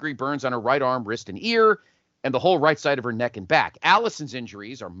and 3rd degree burns on her right arm, wrist, and ear, and the whole right side of her neck and back. Allison's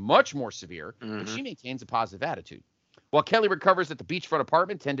injuries are much more severe, but she maintains a positive attitude. While Kelly recovers at the beachfront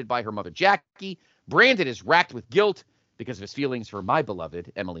apartment tended by her mother, Jackie, Brandon is racked with guilt because of his feelings for my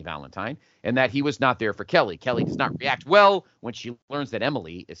beloved Emily Valentine, and that he was not there for Kelly. Kelly does not react well when she learns that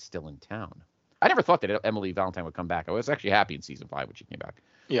Emily is still in town. I never thought that Emily Valentine would come back. I was actually happy in season 5 when she came back.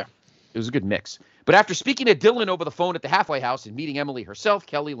 Yeah. It was a good mix. But after speaking to Dylan over the phone at the halfway house and meeting Emily herself,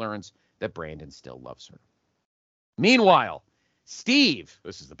 Kelly learns that Brandon still loves her. Meanwhile, Steve,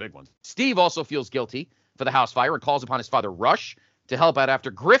 this is the big one, Steve also feels guilty for the house fire and calls upon his father, Rush, to help out after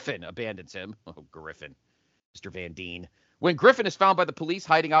Griffin abandons him. Oh, Griffin. Mr. Van Deen. When Griffin is found by the police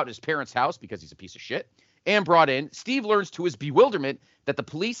hiding out at his parents' house because he's a piece of shit and brought in, Steve learns to his bewilderment that the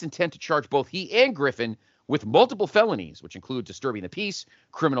police intend to charge both he and Griffin with multiple felonies, which include disturbing the peace,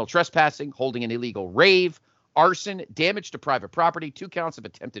 criminal trespassing, holding an illegal rave, arson, damage to private property, 2 counts of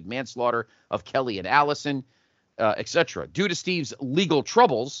attempted manslaughter of Kelly and Allison, etc. Due to Steve's legal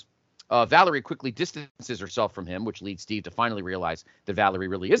troubles, Valerie quickly distances herself from him, which leads Steve to finally realize that Valerie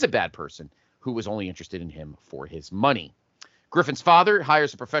really is a bad person who was only interested in him for his money. Griffin's father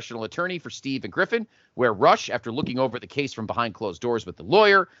hires a professional attorney for Steve and Griffin, where Rush, after looking over the case from behind closed doors with the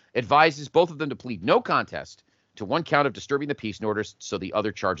lawyer, advises both of them to plead no contest to 1 count of disturbing the peace in order so the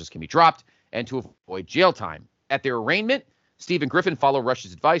other charges can be dropped and to avoid jail time. At their arraignment, Steve and Griffin follow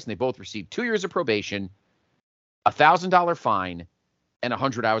Rush's advice, and they both receive 2 years of probation, a $1,000 fine, and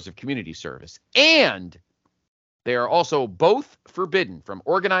 100 hours of community service. And they are also both forbidden from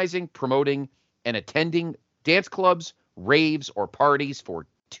organizing, promoting, and attending dance clubs, raves, or parties for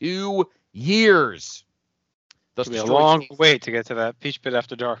 2 years. Thus It'll be a long wait to get to that Peach Pit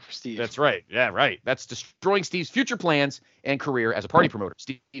After Dark for Steve. That's right. Yeah, right. That's destroying Steve's future plans and career as a party promoter.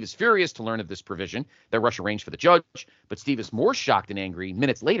 Steve is furious to learn of this provision that Rush arranged for the judge, but Steve is more shocked and angry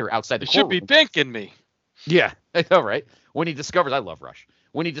minutes later outside the courtroom. It should be thanking me. Yeah, I know, right? When he discovers, I love Rush.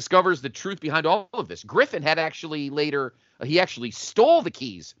 When he discovers the truth behind all of this, Griffin had actually later, he actually stole the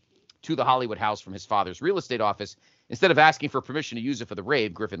keys to the Hollywood house from his father's real estate office. Instead of asking for permission to use it for the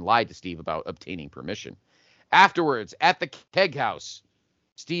rave, Griffin lied to Steve about obtaining permission. Afterwards, at the keg house,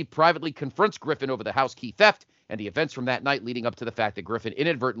 Steve privately confronts Griffin over the house key theft and the events from that night leading up to the fact that Griffin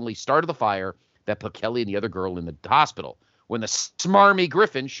inadvertently started the fire that put Kelly and the other girl in the hospital. When the smarmy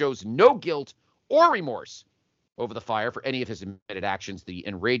Griffin shows no guilt or remorse over the fire for any of his admitted actions, the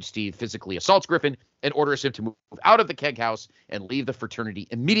enraged Steve physically assaults Griffin and orders him to move out of the keg house and leave the fraternity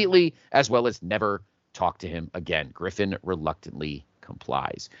immediately, as well as never talk to him again. Griffin reluctantly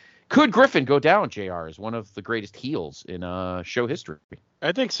complies. Could Griffin go down, JR, as one of the greatest heels in show history?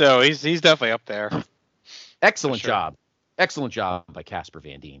 I think so. He's definitely up there. Excellent job. Excellent job by Casper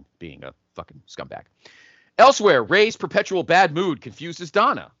Van Dien being a fucking scumbag. Elsewhere, Ray's perpetual bad mood confuses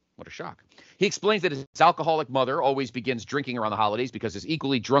Donna. What a shock. He explains that his alcoholic mother always begins drinking around the holidays because his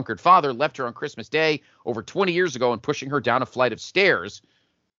equally drunkard father left her on Christmas Day over 20 years ago and pushing her down a flight of stairs.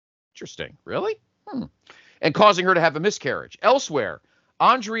 Interesting. Really? And causing her to have a miscarriage. Elsewhere,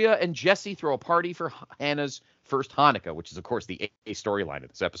 Andrea and Jesse throw a party for Hannah's first Hanukkah, which is, of course, the A storyline of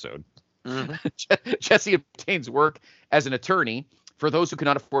this episode. Jesse obtains work as an attorney for those who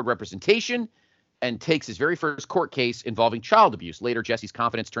cannot afford representation and takes his very first court case involving child abuse. Later, Jesse's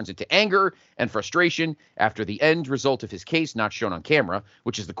confidence turns into anger and frustration after the end result of his case, not shown on camera,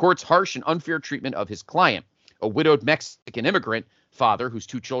 which is the court's harsh and unfair treatment of his client, a widowed Mexican immigrant father whose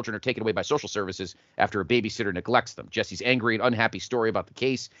 2 children are taken away by social services after a babysitter neglects them. Jesse's angry and unhappy story about the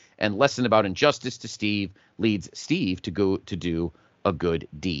case and lesson about injustice to Steve leads Steve to go to do a good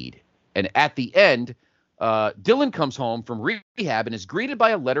deed. And at the end, Dylan comes home from rehab and is greeted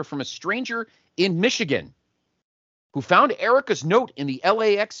by a letter from a stranger in Michigan who found Erica's note in the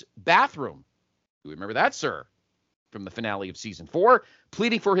LAX bathroom. Do you remember that, sir? From the finale of season 4,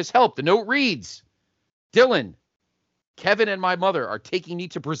 pleading for his help. The note reads, Dylan, Kevin and my mother are taking me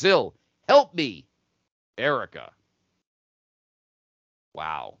to Brazil. Help me, Erica.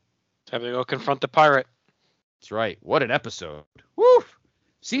 Wow. Time to go confront the pirate. That's right. What an episode. Woo!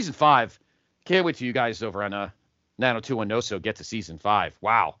 Season 5. Can't wait till you guys over on 90210 No-So get to season 5.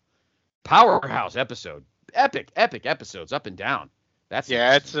 Wow. Powerhouse episode. Epic episodes up and down.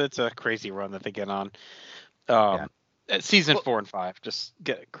 It's a crazy run that they get on. Season 4 and 5 just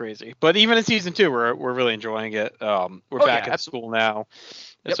get crazy. But even in season 2, we're really enjoying it. We're back at school now.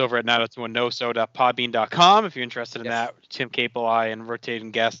 It's over at 90210so.podbean.com if you're interested in that. Tim Capel, I, and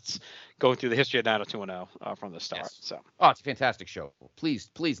rotating guests going through the history of 90210 from the start. Yes. So it's a fantastic show. Please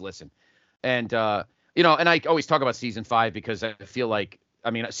listen. And and I always talk about season 5 because I feel like,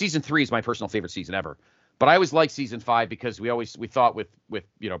 season 3 is my personal favorite season ever. But I always liked season 5 because we thought with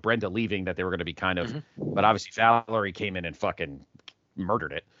Brenda leaving that they were going to be kind of, but obviously Valerie came in and fucking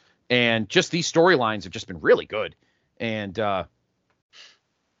murdered it. And just these storylines have just been really good and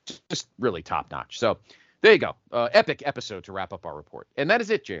just really top notch. So there you go. Epic episode to wrap up our report. And that is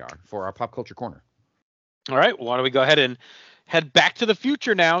it, JR, for our Pop Culture Corner. All right. Why don't we go ahead and head back to the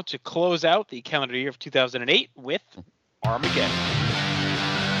future now to close out the calendar year of 2008 with Armageddon.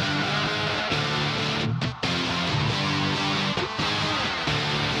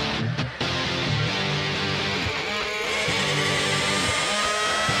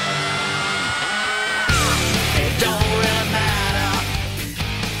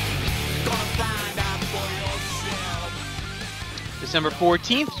 December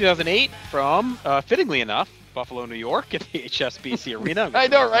 14th, 2008, from, fittingly enough, Buffalo, New York, at the HSBC Arena. I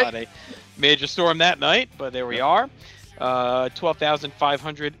know, right? A major storm that night, but there we are.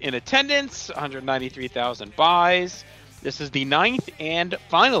 12,500 in attendance, 193,000 buys. This is the 9th and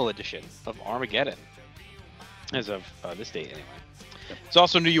final edition of Armageddon, as of this date, anyway. It's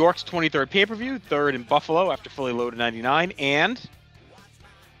also New York's 23rd pay-per-view, 3rd in Buffalo after Fully Loaded 99, and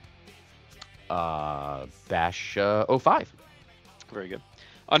Bash 05. Very good.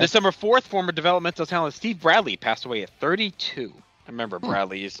 On December 4th, former developmental talent Steve Bradley passed away at 32. I remember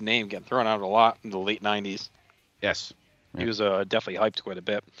Bradley's name getting thrown out a lot in the late 90s. Yes. He was definitely hyped quite a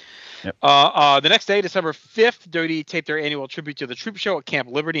bit. Yep. The next day, December 5th, WWE taped their annual tribute to the Troop Show at Camp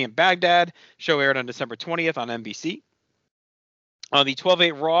Liberty in Baghdad. Show aired on December 20th on NBC. On the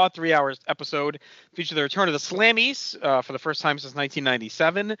 12/8 Raw 3 hours episode featured the return of the Slammies for the first time since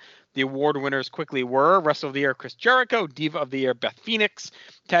 1997. The award winners quickly were Wrestler of the Year Chris Jericho, Diva of the Year Beth Phoenix,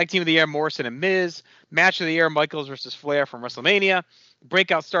 Tag Team of the Year Morrison and Miz, Match of the Year Michaels versus Flair from WrestleMania,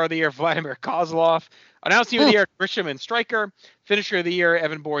 Breakout Star of the Year Vladimir Kozlov, Announce Team of the Year Grisham and Stryker, Finisher of the Year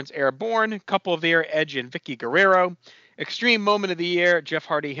Evan Bourne's Airborne, Couple of the Year Edge and Vicky Guerrero, Extreme Moment of the Year, Jeff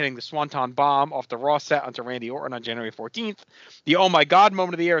Hardy hitting the Swanton Bomb off the Raw set onto Randy Orton on January 14th. The Oh My God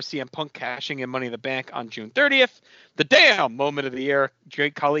Moment of the Year, CM Punk cashing in Money in the Bank on June 30th. The Damn Moment of the Year,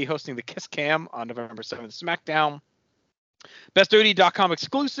 Jake Khali hosting the Kiss Cam on November 7th SmackDown. Best OD.com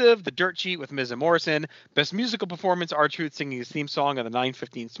exclusive, The Dirt Sheet with Miz and Morrison. Best musical performance, R-Truth singing his theme song on the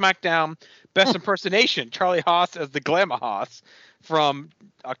 9/15 SmackDown. Best impersonation, Charlie Haas as the Glamour Haas from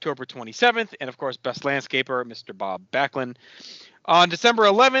October 27th. And, of course, Best Landscaper, Mr. Bob Backlund. On December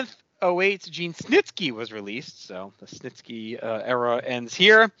 11th, 08, Gene Snitsky was released. So the Snitsky era ends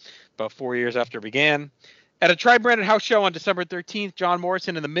here, about 4 years after it began. At a tri-branded house show on December 13th, John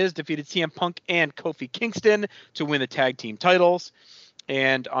Morrison and The Miz defeated CM Punk and Kofi Kingston to win the tag team titles.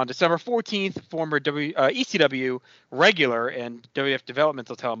 And on December 14th, former ECW regular and WWF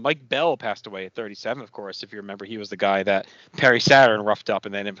developmental talent Mike Bell passed away at 37, of course. If you remember, he was the guy that Perry Saturn roughed up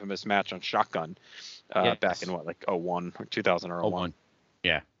in that infamous match on Shotgun back in, 01 or 2000 or 01.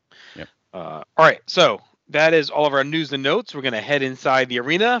 Yeah. Yep. All right, so that is all of our news and notes. We're going to head inside the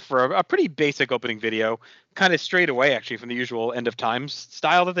arena for a pretty basic opening video, kind of straight away, actually, from the usual End of Times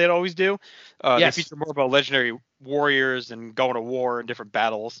style that they'd always do. They feature more about legendary warriors and going to war in different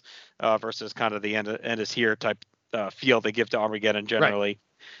battles versus kind of the end is here type feel they give to Armageddon generally.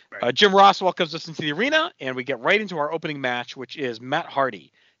 Jim Ross welcomes us into the arena, and we get right into our opening match, which is Matt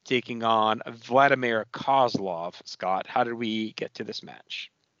Hardy taking on Vladimir Kozlov. Scott, how did we get to this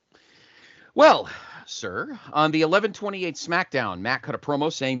match? Well, sir, on the 11/28 SmackDown, Matt cut a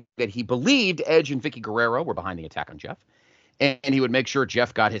promo saying that he believed Edge and Vicky Guerrero were behind the attack on Jeff, and he would make sure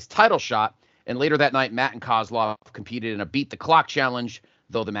Jeff got his title shot. And later that night, Matt and Kozlov competed in a Beat the Clock challenge,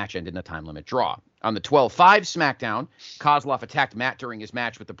 though the match ended in a time limit draw. On the 12/5 SmackDown, Kozlov attacked Matt during his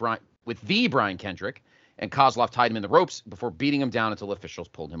match with the Brian Kendrick, and Kozlov tied him in the ropes before beating him down until officials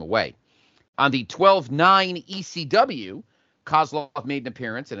pulled him away. On the 12/9 ECW, Kozlov made an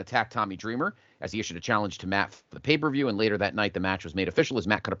appearance and attacked Tommy Dreamer as he issued a challenge to Matt for the pay-per-view, and later that night the match was made official as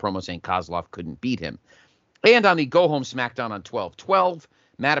Matt cut a promo saying Kozlov couldn't beat him. And on the Go-Home SmackDown on 12/12,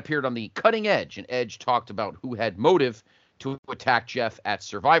 Matt appeared on the Cutting Edge, and Edge talked about who had motive to attack Jeff at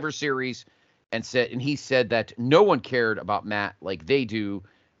Survivor Series, and he said that no one cared about Matt like they do.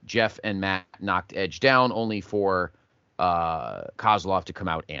 Jeff and Matt knocked Edge down only for Kozlov to come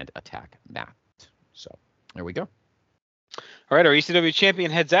out and attack Matt. So there we go. All right, our ECW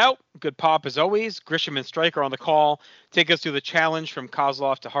champion heads out. Good pop as always. Grisham and Stryker on the call. Take us through the challenge from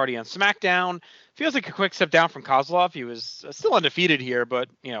Kozlov to Hardy on SmackDown. Feels like a quick step down from Kozlov. He was still undefeated here, but,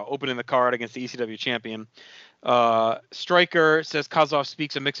 opening the card against the ECW champion. Stryker says Kozlov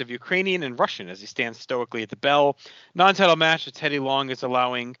speaks a mix of Ukrainian and Russian as he stands stoically at the bell. Non-title match that Teddy Long is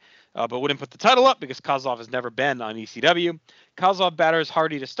allowing, but wouldn't put the title up because Kozlov has never been on ECW. Kozlov batters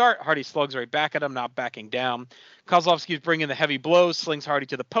Hardy to start. Hardy slugs right back at him, not backing down. Kozlov keeps bringing the heavy blows, slings Hardy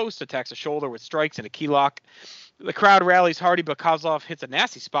to the post, attacks a shoulder with strikes and a key lock. The crowd rallies Hardy, but Kozlov hits a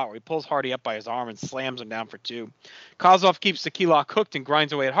nasty spot where he pulls Hardy up by his arm and slams him down for 2. Kozlov keeps the key lock hooked and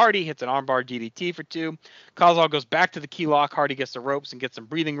grinds away at Hardy, hits an armbar DDT for 2. Kozlov goes back to the key lock. Hardy gets the ropes and gets some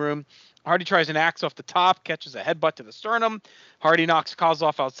breathing room. Hardy tries an axe off the top, catches a headbutt to the sternum. Hardy knocks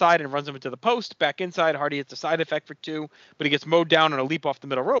Kozlov outside and runs him into the post. Back inside, Hardy hits a side effect for 2, but he gets mowed down on a leap off the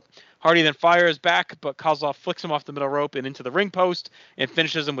middle rope. Hardy then fires back, but Kozlov flicks him off the middle rope and into the ring post and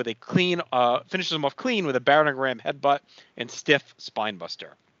finishes him off clean with a Baron Graham headbutt and stiff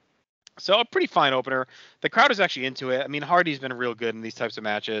spinebuster. So a pretty fine opener. The crowd is actually into it. I mean, Hardy's been real good in these types of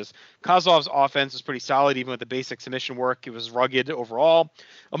matches. Kozlov's offense is pretty solid, even with the basic submission work. It was rugged overall.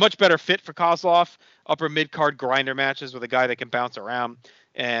 A much better fit for Kozlov. Upper mid-card grinder matches with a guy that can bounce around.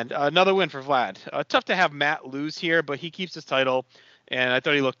 And another win for Vlad. Tough to have Matt lose here, but he keeps his title. And I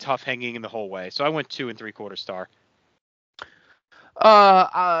thought he looked tough hanging in the whole way. So I went 2 3/4 star.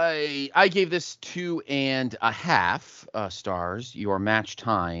 I gave this 2.5 stars. Your match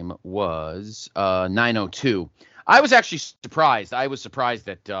time was 9:02. I was actually surprised. I was surprised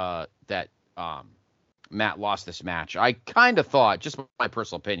that Matt lost this match. I kind of thought, just my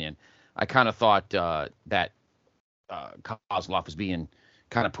personal opinion, I kind of thought that Kozlov was being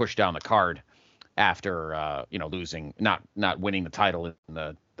kind of pushed down the card after losing, not winning the title in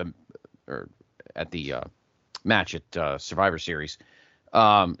the match at Survivor Series.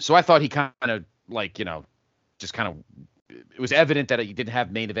 So I thought he kind of just kind of, it was evident that he didn't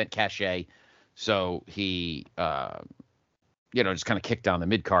have main event cachet. So he, just kind of kicked down the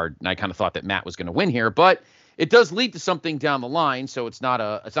mid card. And I kind of thought that Matt was going to win here, but it does lead to something down the line. So it's not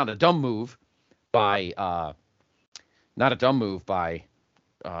a dumb move by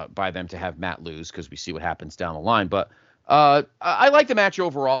them to have Matt lose, because we see what happens down the line. But I like the match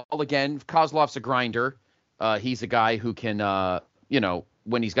overall. Again, Kozlov's a grinder. He's a guy who can,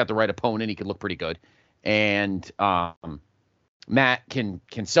 when he's got the right opponent, he can look pretty good. And Matt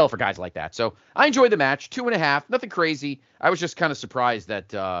can sell for guys like that. So I enjoyed the match. 2.5, nothing crazy. I was just kind of surprised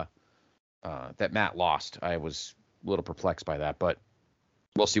that Matt lost. I was a little perplexed by that, but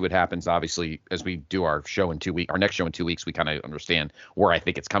we'll see what happens. Obviously, as we do our next show in 2 weeks, we kind of understand where I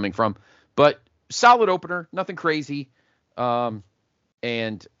think it's coming from. But solid opener, nothing crazy.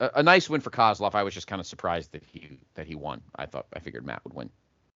 And a nice win for Kozlov. I was just kind of surprised that he won. I figured Matt would win.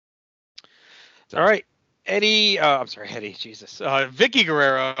 So. All right. Eddie, Jesus. Vicky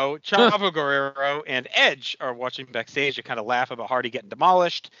Guerrero, Chavo Guerrero, and Edge are watching backstage to kind of laugh about Hardy getting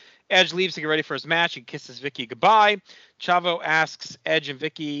demolished. Edge leaves to get ready for his match and kisses Vicky goodbye. Chavo asks Edge and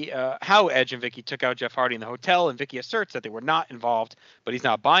Vicky how Edge and Vicky took out Jeff Hardy in the hotel, and Vicky asserts that they were not involved, but he's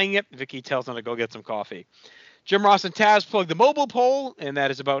not buying it. Vicky tells him to go get some coffee. Jim Ross and Taz plug the mobile poll, and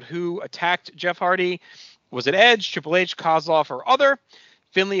that is about who attacked Jeff Hardy. Was it Edge, Triple H, Kozlov, or other?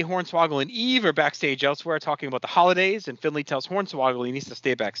 Finley, Hornswoggle, and Eve are backstage elsewhere talking about the holidays, and Finley tells Hornswoggle he needs to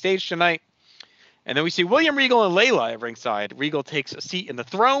stay backstage tonight. And then we see William Regal and Layla at ringside. Regal takes a seat in the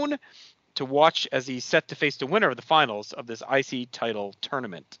throne to watch as he's set to face the winner of the finals of this IC title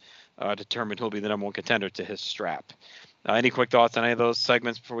tournament, determine who'll be the number one contender to his strap. Any quick thoughts on any of those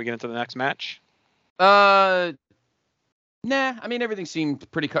segments before we get into the next match? Nah. I mean, everything seemed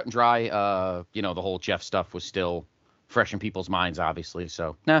pretty cut and dry. The whole Jeff stuff was still fresh in people's minds, obviously.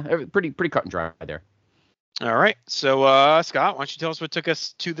 So, pretty cut and dry there. All right. So, Scott, why don't you tell us what took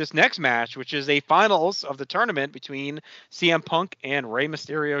us to this next match, which is a finals of the tournament between CM Punk and Rey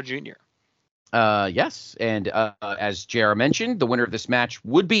Mysterio Jr. Yes. And as JR mentioned, the winner of this match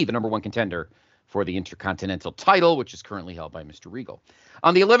would be the number one contender for the Intercontinental title, which is currently held by Mr. Regal.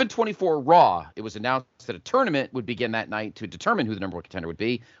 On the 11/24 Raw, it was announced that a tournament would begin that night to determine who the number one contender would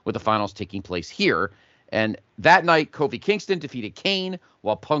be, with the finals taking place here. And that night, Kofi Kingston defeated Kane,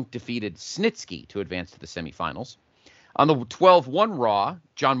 while Punk defeated Snitsky to advance to the semifinals. On the 12/1 Raw,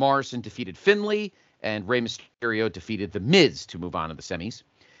 John Morrison defeated Finlay, and Rey Mysterio defeated The Miz to move on to the semis.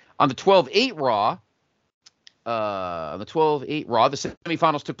 On the 12/8 Raw, the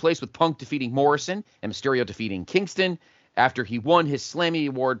semifinals took place with Punk defeating Morrison and Mysterio defeating Kingston. After he won his Slammy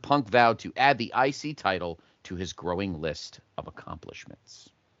Award, Punk vowed to add the IC title to his growing list of accomplishments.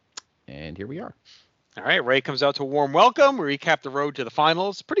 And here we are. All right, Rey comes out to a warm welcome. We recap the road to the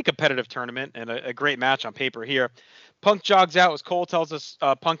finals. Pretty competitive tournament and a great match on paper here. Punk jogs out, as Cole tells us.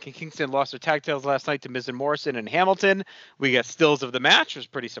 Punk and Kingston lost their tag titles last night to Miz and Morrison and Hamilton. We get stills of the match, which was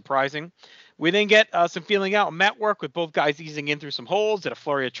pretty surprising. We then get some feeling out mat work with both guys easing in through some holds and a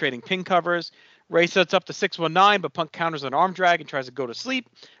flurry of trading pin covers. Rey sets up the 619, but Punk counters an arm drag and tries to go to sleep.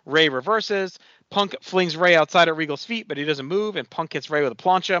 Rey reverses. Punk flings Rey outside at Regal's feet, but he doesn't move, and Punk hits Rey with a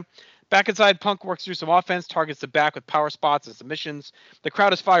plancha. Back inside, Punk works through some offense, targets the back with power spots and submissions. The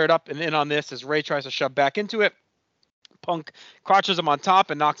crowd is fired up and in on this as Rey tries to shove back into it. Punk crotches him on top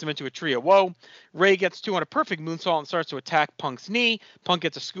and knocks him into a tree of woe. Rey gets two on a perfect moonsault and starts to attack Punk's knee. Punk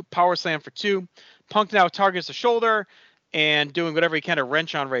gets a scoop power slam for two. Punk now targets the shoulder and doing whatever he can to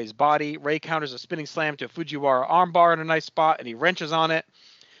wrench on Rey's body. Rey counters a spinning slam to a Fujiwara armbar in a nice spot, and he wrenches on it.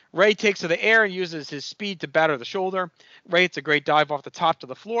 Rey takes to the air and uses his speed to batter the shoulder. Rey hits a great dive off the top to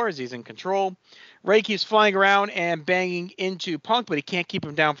the floor as he's in control. Rey keeps flying around and banging into Punk, but he can't keep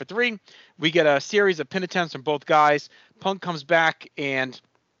him down for three. We get a series of pin attempts from both guys. Punk comes back and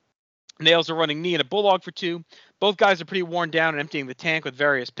nails a running knee and a bulldog for two. Both guys are pretty worn down and emptying the tank with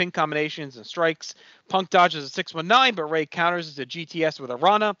various pin combinations and strikes. Punk dodges a 619, but Rey counters a GTS with a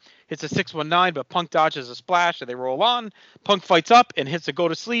Rana. Hits a 619, but Punk dodges a splash, and they roll on. Punk fights up and hits a go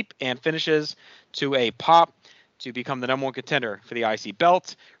to sleep and finishes to a pop to become the number one contender for the IC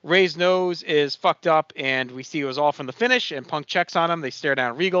belt. Rey's nose is fucked up, and we see it was off in the finish, and Punk checks on him. They stare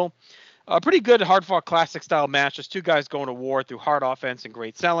down Regal. A pretty good, hard-fought, classic-style match. Just two guys going to war through hard offense and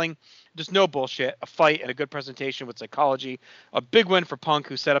great selling. Just no bullshit. A fight and a good presentation with psychology. A big win for Punk,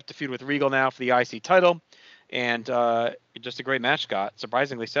 who's set up to feud with Regal now for the IC title. And just a great match, Scott.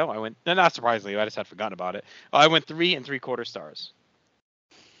 Surprisingly so. Not surprisingly, I just had forgotten about it. I went 3 3/4 stars.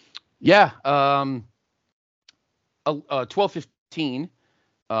 Yeah. 12:15,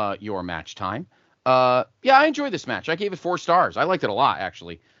 your match time. Yeah, I enjoyed this match. I gave it 4 stars. I liked it a lot,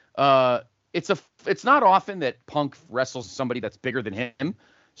 actually. It's not often that Punk wrestles somebody that's bigger than him,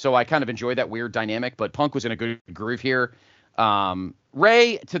 so I kind of enjoy that weird dynamic. But Punk was in a good groove here.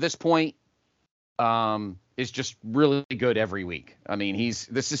 Rey, to this point, is just really good every week. I mean,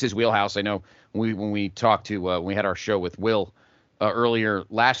 this is his wheelhouse. I know when we talked to when we had our show with Will earlier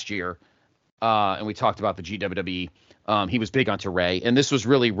last year, and we talked about the GWWE. He was big onto Rey, and this was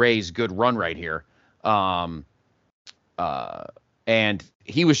really Rey's good run right here. And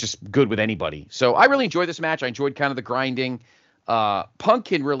he was just good with anybody. So I really enjoyed this match. I enjoyed kind of the grinding. Punk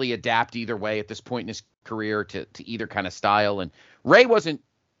can really adapt either way at this point in his career to either kind of style. And Rey wasn't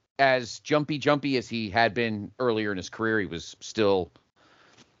as jumpy as he had been earlier in his career. He was still,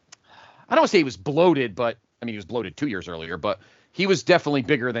 I don't want to say he was bloated, but I mean, he was bloated 2 years earlier, but he was definitely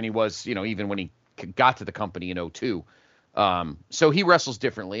bigger than he was, even when he got to the company in 2002. So he wrestles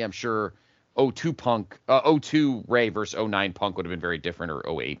differently. I'm sure 2002 Rey versus 2009 Punk would have been very different, or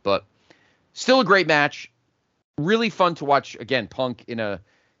 2008, but still a great match. Really fun to watch, again, Punk in a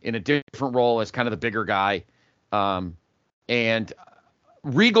different role as kind of the bigger guy. And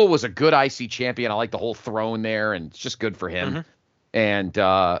Regal was a good IC champion. I like the whole throne there, and it's just good for him. Mm-hmm.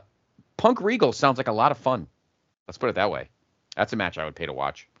 And Punk Regal sounds like a lot of fun. Let's put it that way. That's a match I would pay to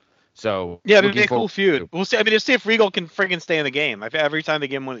watch. So yeah, it'd be a cool feud. We'll see. I mean, let's see if Regal can friggin' stay in the game. Every time they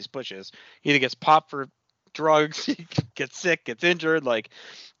give him one of these pushes, he either gets popped for drugs, he gets sick, gets injured. Like,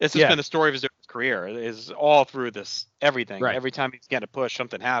 this has been the story of his career. Is all through this everything. Right. Every time he's getting a push,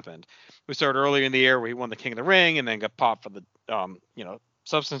 something happened. We started earlier in the year where he won the King of the Ring and then got popped for the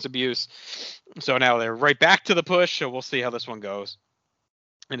substance abuse. So now they're right back to the push. So we'll see how this one goes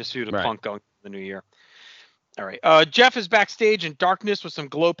in his feud of Punk going into the new year. All right. Jeff is backstage in darkness with some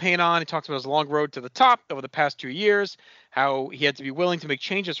glow paint on. He talks about his long road to the top over the past 2 years, how he had to be willing to make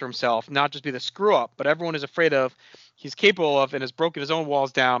changes for himself, not just be the screw up, but everyone is afraid of, he's capable of, and has broken his own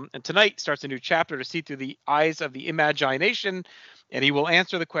walls down. And tonight starts a new chapter to see through the eyes of the imagination, and he will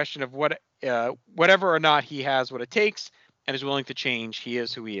answer the question of whatever or not he has what it takes and is willing to change. He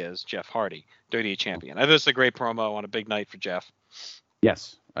is who he is, Jeff Hardy, WWE champion. I think this is a great promo on a big night for Jeff.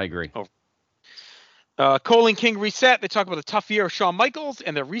 Yes, I agree. Cole and King reset. They talk about the tough year of Shawn Michaels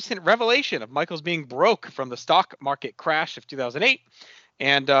and the recent revelation of Michaels being broke from the stock market crash of 2008.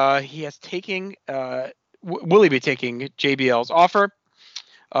 And he has will he be taking JBL's offer?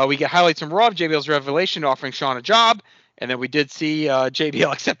 We get highlights from Raw of JBL's revelation offering Shawn a job. And then we did see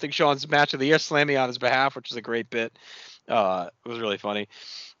JBL accepting Shawn's match of the year, slamming on his behalf, which is a great bit. It was really funny.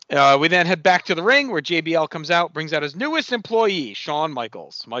 We then head back to the ring where JBL comes out, brings out his newest employee, Shawn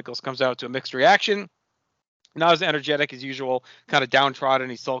Michaels. Michaels comes out to a mixed reaction. Not as energetic as usual, kind of downtrodden.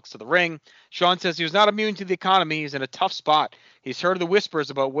 He sulks to the ring. Shawn says he was not immune to the economy. He's in a tough spot. He's heard the whispers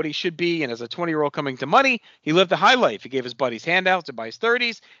about what he should be, and as a 20-year-old coming to money, he lived a high life. He gave his buddies handouts by his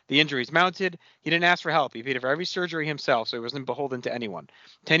 30s. The injuries mounted. He didn't ask for help. He paid for every surgery himself, so he wasn't beholden to anyone.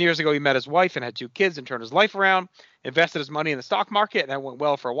 10 years ago, he met his wife and had 2 kids and turned his life around, invested his money in the stock market, and that went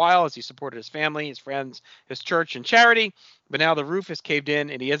well for a while as he supported his family, his friends, his church, and charity. But now the roof has caved in,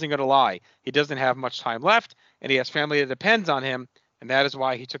 and he isn't going to lie. He doesn't have much time left, and he has family that depends on him, and that is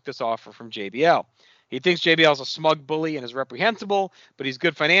why he took this offer from JBL. He thinks JBL is a smug bully and is reprehensible, but he's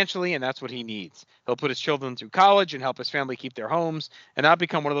good financially, and that's what he needs. He'll put his children through college and help his family keep their homes and not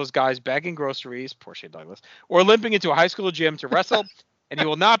become one of those guys bagging groceries, poor Shane Douglas, or limping into a high school gym to wrestle, and he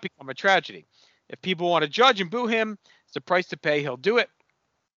will not become a tragedy. If people want to judge and boo him, it's a price to pay. He'll do it.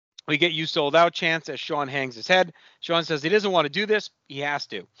 We get you sold out chance as Shawn hangs his head. Shawn says he doesn't want to do this. He has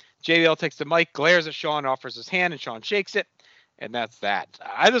to. JBL takes the mic, glares at Shawn, offers his hand, and Shawn shakes it. And that's that.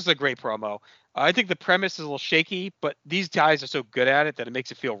 This is a great promo. I think the premise is a little shaky, but these guys are so good at it that it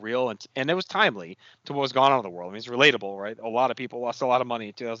makes it feel real. And it was timely to what was going on in the world. I mean, it's relatable, right? A lot of people lost a lot of money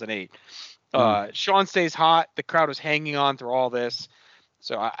in 2008. Shawn stays hot. The crowd was hanging on through all this.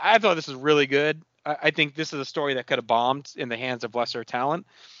 So I thought this was really good. I think this is a story that could have bombed in the hands of lesser talent.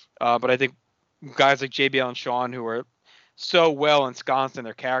 But I think guys like JBL and Shawn, who are so well ensconced in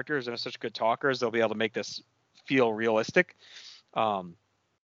their characters and are such good talkers, they'll be able to make this feel realistic.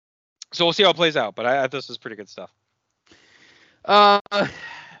 So we'll see how it plays out. But I this is pretty good stuff.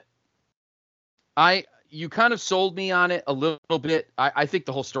 You kind of sold me on it a little bit. I think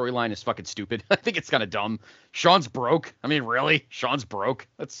the whole storyline is fucking stupid. I think it's kind of dumb. Shawn's broke. I mean, really? Shawn's broke?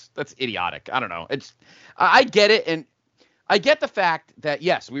 That's idiotic. I don't know. I get it, and I get the fact that,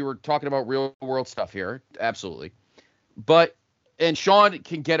 yes, we were talking about real world stuff here. Absolutely. And Shawn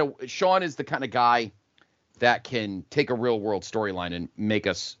Shawn is the kind of guy that can take a real world storyline and make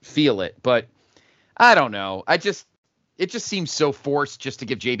us feel it. But I don't know. It just seems so forced just to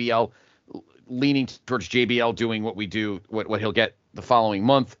give JBL, leaning towards JBL doing what we do, what he'll get the following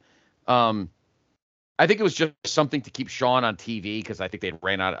month. I think it was just something to keep Shawn on TV because I think they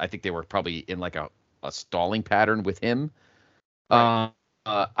ran out. I think they were probably in like a stalling pattern with him. Right.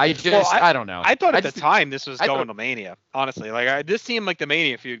 I don't know. I thought at the time this was going to Mania. Honestly, this seemed like the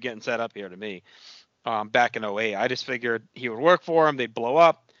Mania feud getting set up here to me. Back in 2008, I just figured he would work for him, they'd blow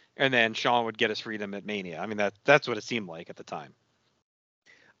up, and then Shawn would get his freedom at Mania. I mean, that's what it seemed like at the time.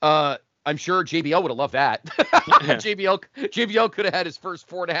 I'm sure JBL would have loved that. JBL could have had his first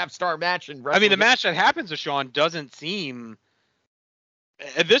 4.5-star match in wrestling. I mean, the match that happens to Shawn doesn't seem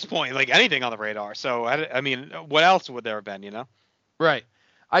at this point like anything on the radar. So I mean, what else would there have been? You know? Right.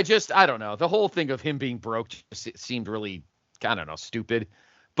 I don't know. The whole thing of him being broke just seemed really, I don't know, stupid.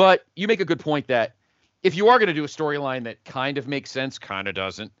 But you make a good point that if you are going to do a storyline that kind of makes sense, kind of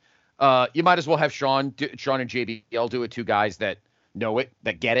doesn't, you might as well have Shawn and JBL do it, 2 guys that know it,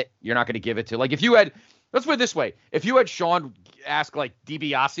 that get it. You're not going to give it to, like, if you had, let's put it this way, if you had Shawn ask, like,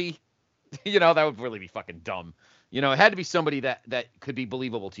 DiBiase, that would really be fucking dumb. It had to be somebody that could be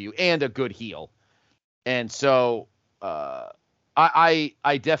believable to you and a good heel. And so I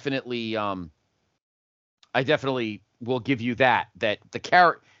definitely will give you that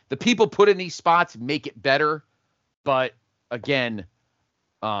the people put in these spots make it better. But again,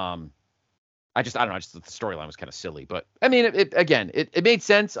 I don't know. Just the storyline was kind of silly, but I mean, it made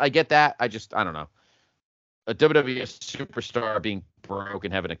sense. I get that. I don't know. A WWE superstar being broke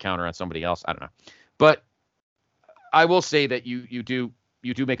and having a counter on somebody else. I don't know. But I will say that you do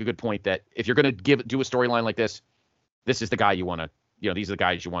make a good point that if you're going to do a storyline like this is the guy you want to, these are the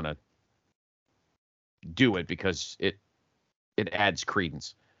guys you want to do it because it adds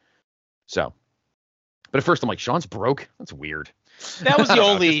credence. So But at first I'm like, Sean's broke? That's weird. That was I the don't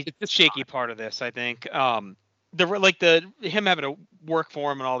know, only it's just shaky part of this, I think. Him having to work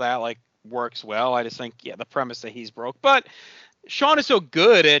for him and all that like works well. I just think the premise that he's broke, but Sean is so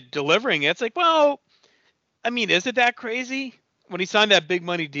good at delivering it. It's like, well, I mean, is it that crazy? When he signed that big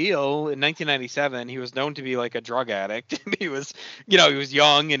money deal in 1997, he was known to be like a drug addict. he was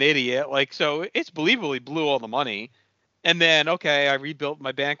young and idiot. Like, so it's believable he blew all the money. And then, okay, I rebuilt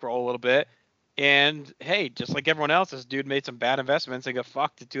my bankroll a little bit. And hey, just like everyone else, this dude made some bad investments and got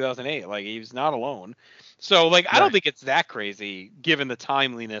fucked in 2008. Like, he was not alone. So, like, I don't think it's that crazy given the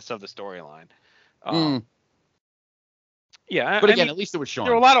timeliness of the storyline. Yeah. But again, at least it was Sean.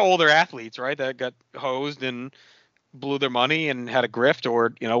 There were a lot of older athletes, right, that got hosed and blew their money and had a grift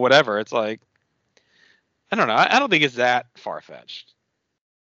or, whatever. It's like, I don't know. I don't think it's that far-fetched.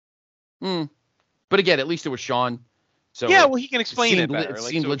 But again, at least it was Sean. So yeah, well, he can explain it better. It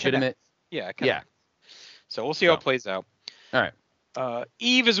seemed legitimate. Yeah. So we'll see how it plays out. All right.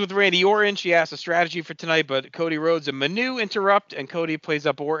 Eve is with Randy Orton. She asks a strategy for tonight, but Cody Rhodes and Manu interrupt, and Cody plays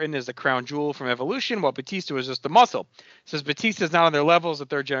up Orton as the crown jewel from Evolution, while Batista was just the muscle. Says Batista's not on their level as a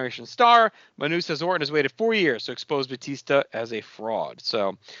third-generation star. Manu says Orton has waited 4 years to expose Batista as a fraud.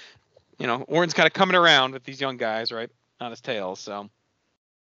 So, Orton's kind of coming around with these young guys, right, on his tail. So,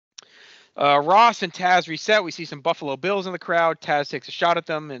 Ross and Taz reset. We see some Buffalo Bills in the crowd. Taz takes a shot at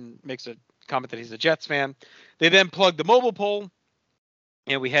them and makes a comment that he's a Jets fan. They then plug the mobile pole.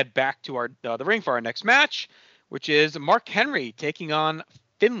 And we head back to the ring for our next match, which is Mark Henry taking on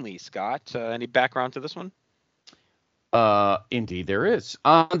Finlay. Scott, any background to this one? Indeed, there is.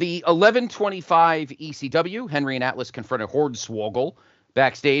 On the 11:25 ECW, Henry and Atlas confronted Hornswoggle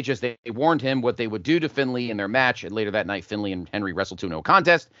backstage as they warned him what they would do to Finlay in their match. And later that night, Finlay and Henry wrestled to no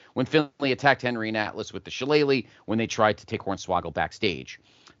contest when Finlay attacked Henry and Atlas with the shillelagh when they tried to take Hornswoggle backstage.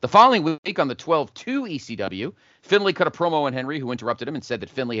 The following week on the 12:2 ECW, Finlay cut a promo on Henry, who interrupted him and said that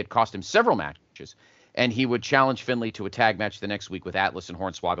Finlay had cost him several matches, and he would challenge Finlay to a tag match the next week with Atlas and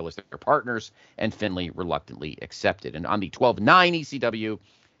Hornswoggle as their partners, and Finlay reluctantly accepted. And on the 12:9 ECW,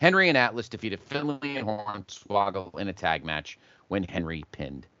 Henry and Atlas defeated Finlay and Hornswoggle in a tag match when Henry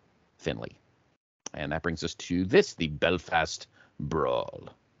pinned Finlay. And that brings us to the Belfast Brawl.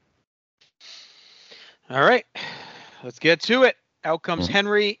 All right, let's get to it. Out comes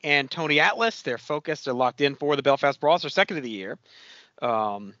Henry and Tony Atlas. They're focused. They're locked in for the Belfast Brawl. It's their second of the year.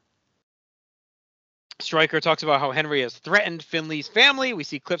 Stryker talks about how Henry has threatened Finlay's family. We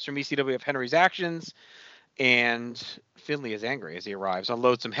see clips from ECW of Henry's actions. And Finlay is angry as he arrives.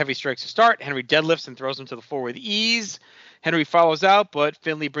 Unloads some heavy strikes to start. Henry deadlifts and throws him to the floor with ease. Henry follows out, but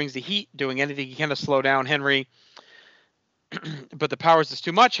Finlay brings the heat, doing anything he can to slow down Henry. But the powers is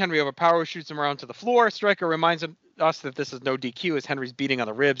too much. Henry overpowers, shoots him around to the floor. Stryker reminds us that this is no DQ as Henry's beating on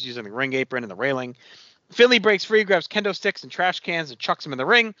the ribs using the ring apron and the railing. Finlay breaks free, grabs kendo sticks and trash cans and chucks him in the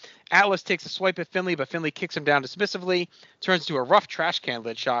ring. Atlas takes a swipe at Finlay, but Finlay kicks him down dismissively. Turns to a rough trash can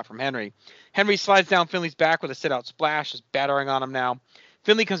lid shot from Henry. Henry slides down Finlay's back with a sit-out splash, is battering on him now.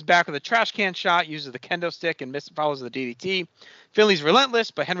 Finlay comes back with a trash can shot, uses the kendo stick, and follows the DDT. Finlay's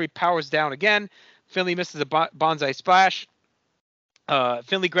relentless, but Henry powers down again. Finlay misses a bonsai splash.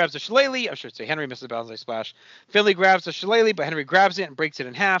 Finlay grabs the shillelagh. I should say Henry misses the bonsai splash. Finlay grabs the shillelagh, but Henry grabs it and breaks it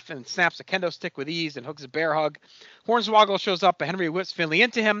in half and snaps a kendo stick with ease and hooks a bear hug. Hornswoggle shows up, but Henry whips Finlay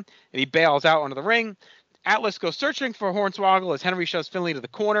into him, and he bails out onto the ring. Atlas goes searching for Hornswoggle as Henry shoves Finlay to the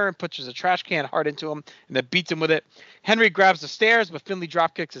corner and pushes a trash can hard into him and then beats him with it. Henry grabs the stairs, but Finlay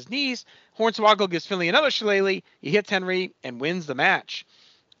drop kicks his knees. Hornswoggle gives Finlay another shillelagh. He hits Henry and wins the match.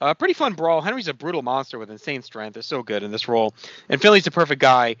 Pretty fun brawl. Henry's a brutal monster with insane strength. They're so good in this role. And Finlay's the perfect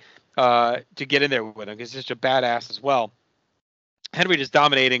guy to get in there with him because he's such a badass as well. Henry just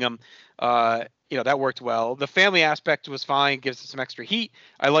dominating him. That worked well. The family aspect was fine, gives it some extra heat.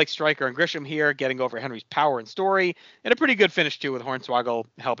 I like Stryker and Grisham here, getting over Henry's power and story. And a pretty good finish, too, with Hornswoggle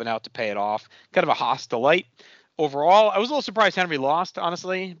helping out to pay it off. Kind of a hostile delight. Overall, I was a little surprised Henry lost,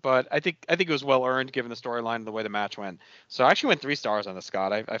 honestly, but I think it was well earned given the storyline and the way the match went. So I actually went 3 stars on this,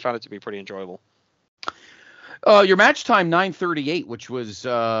 Scott. I found it to be pretty enjoyable. Your match time 9:38, which was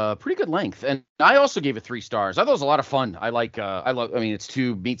pretty good length, and I also gave it 3 stars. I thought it was a lot of fun. It's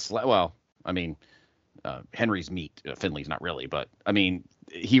 2 meat. Henry's meat. Finlay's not really, but I mean,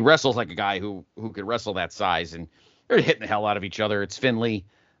 he wrestles like a guy who could wrestle that size, and they're hitting the hell out of each other. It's Finlay.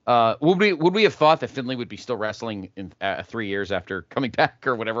 Would we have thought that Finlay would be still wrestling in 3 years after coming back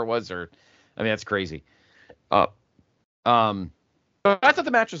or whatever it was? Or, I mean, that's crazy. But I thought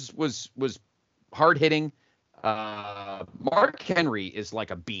the match was hard hitting. Mark Henry is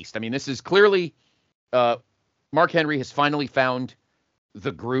like a beast. I mean, this is clearly Mark Henry has finally found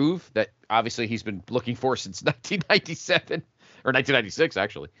the groove that obviously he's been looking for since 1997 or 1996,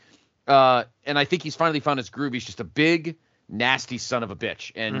 actually. And I think he's finally found his groove. He's just a big, nasty son of a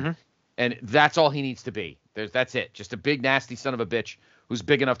bitch. And that's all he needs to be. That's it. Just a big, nasty son of a bitch who's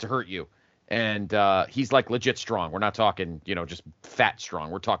big enough to hurt you. And he's like legit strong. We're not talking, just fat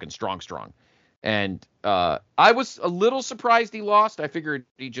strong. We're talking strong. And I was a little surprised he lost. I figured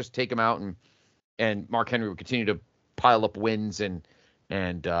he'd just take him out and Mark Henry would continue to pile up wins and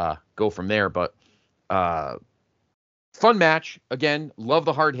go from there. But fun match. Again, love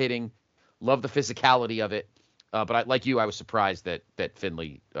the hard hitting, love the physicality of it. But like you, I was surprised that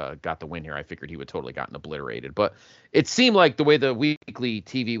Finlay got the win here. I figured he would totally gotten obliterated. But it seemed like the way the weekly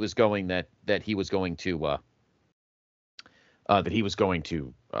TV was going that he was going to win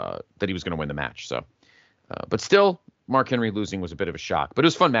the match. So, but still, Mark Henry losing was a bit of a shock. But it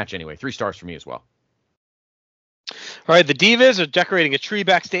was a fun match anyway. 3 stars for me as well. All right, the Divas are decorating a tree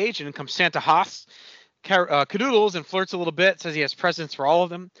backstage, and in comes Santa Haas. Cadoodles and flirts a little bit, says he has presents for all of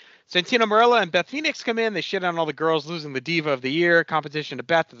them. Santino Marella and Beth Phoenix come in. They shit on all the girls losing the Diva of the Year competition to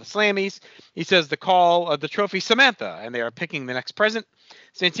Beth at the Slammies. He says the trophy Samantha, and they are picking the next present.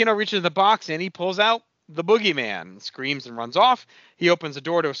 Santino reaches in the box, and he pulls out the Boogeyman, screams and runs off. He opens the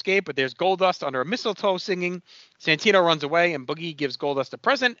door to escape, but there's Goldust under a mistletoe singing. Santino runs away, and Boogie gives Goldust a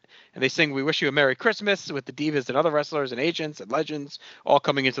present, and they sing "We Wish You a Merry Christmas" with the Divas and other wrestlers and agents and legends all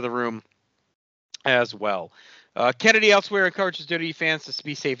coming into the room as well. Kennedy elsewhere encourages WWE fans to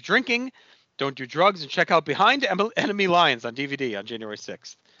be safe drinking, don't do drugs, and check out Behind Enemy Lines on DVD on January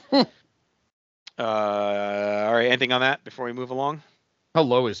 6th. All right, anything on that before we move along? How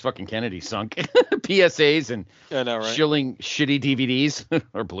low is fucking Kennedy sunk? PSAs and shilling shitty DVDs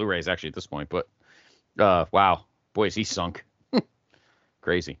or Blu-rays actually at this point. But wow, boy, is he sunk.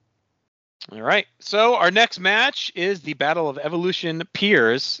 Crazy. All right. So our next match is the Battle of Evolution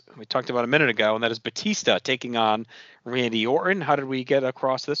Peers. We talked about a minute ago, and that is Batista taking on Randy Orton. How did we get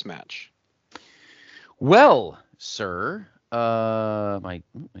across this match? Well, sir, my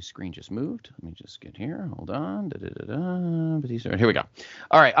screen just moved. Let me just get here. Hold on. Batista. Here we go.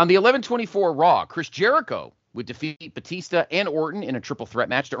 All right. On the 11/24 Raw, Chris Jericho would defeat Batista and Orton in a triple threat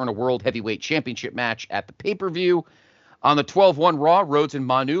match to earn a World Heavyweight Championship match at the pay-per-view. On the 12/1 Raw, Rhodes and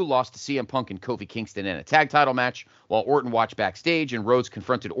Manu lost to CM Punk and Kofi Kingston in a tag title match, while Orton watched backstage, and Rhodes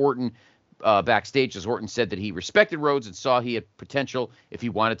confronted Orton backstage as Orton said that he respected Rhodes and saw he had potential if he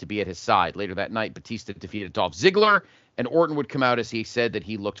wanted to be at his side. Later that night, Batista defeated Dolph Ziggler, and Orton would come out as he said that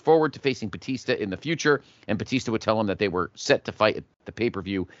he looked forward to facing Batista in the future, and Batista would tell him that they were set to fight at the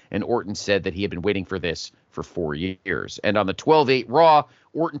pay-per-view, and Orton said that he had been waiting for this for 4 years. And on the 12/8 Raw,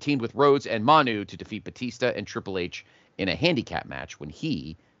 Orton teamed with Rhodes and Manu to defeat Batista and Triple H in a handicap match when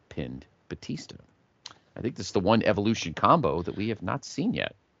he pinned Batista. I think this is the one Evolution combo that we have not seen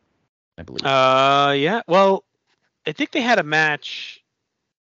yet, I believe. Yeah. Well, I think they had a match.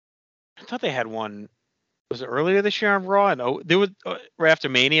 I thought they had one. Was it earlier this year on Raw? And there was right after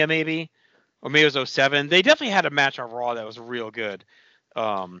Mania, maybe, or maybe it was 07. They definitely had a match on Raw that was real good.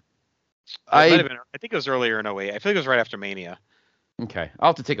 I think it was earlier in 08. I feel like it was right after Mania. Okay, I'll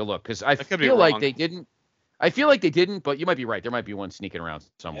have to take a look because I feel like they didn't. I feel like they didn't, but you might be right. There might be one sneaking around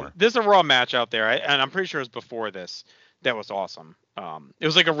somewhere. There's a Raw match out there, and I'm pretty sure it was before this. That was awesome. It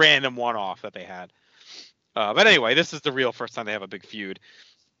was like a random one-off that they had. But anyway, this is the real first time they have a big feud.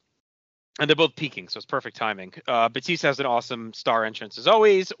 And they're both peaking, so it's perfect timing. Batista has an awesome star entrance as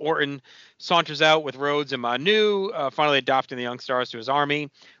always. Orton saunters out with Rhodes and Manu, finally adopting the young stars to his army.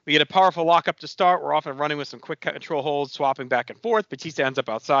 We get a powerful lockup to start. We're off and running with some quick control holds, swapping back and forth. Batista ends up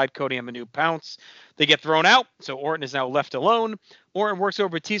outside. Cody and Manu pounce. They get thrown out, so Orton is now left alone. Orton works over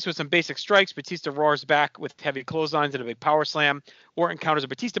Batista with some basic strikes. Batista roars back with heavy clotheslines and a big power slam. Orton counters a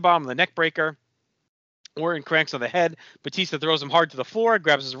Batista bomb with a neck breaker. Orton cranks on the head. Batista throws him hard to the floor,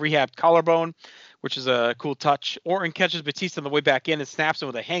 grabs his rehabbed collarbone, which is a cool touch. Orton catches Batista on the way back in and snaps him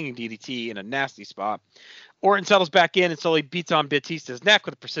with a hanging DDT in a nasty spot. Orton settles back in and slowly beats on Batista's neck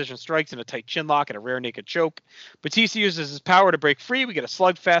with precision strikes and a tight chin lock and a rear naked choke. Batista uses his power to break free. We get a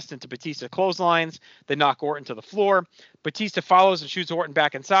slugfest into Batista clotheslines. They knock Orton to the floor. Batista follows and shoots Orton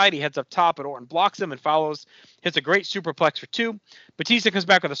back inside. He heads up top, but Orton blocks him and follows. Hits a great superplex for 2. Batista comes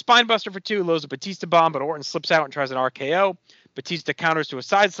back with a spine buster for 2. Loads a Batista bomb, but Orton slips out and tries an RKO. Batista counters to a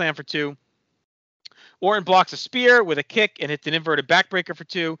side slam for 2. Orton blocks a spear with a kick and hits an inverted backbreaker for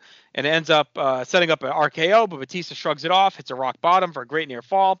 2. and ends up setting up an RKO, but Batista shrugs it off, hits a rock bottom for a great near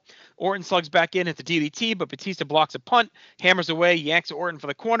fall. Orton slugs back in, hits a DDT, but Batista blocks a punt, hammers away, yanks Orton for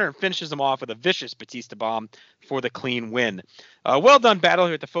the corner, and finishes him off with a vicious Batista bomb for the clean win. Well done battle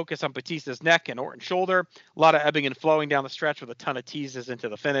here with the focus on Batista's neck and Orton's shoulder. A lot of ebbing and flowing down the stretch with a ton of teases into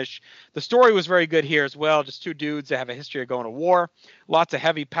the finish. The story was very good here as well. Just two dudes that have a history of going to war. Lots of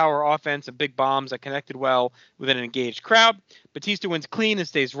heavy power offense and big bombs that connected well with an engaged crowd. Batista wins clean and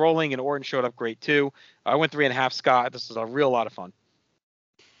stays rolling, and Orton showed up great too. I went 3.5, Scott. This was a real lot of fun.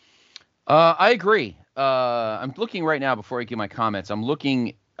 I agree. I'm looking right now before I give my comments. I'm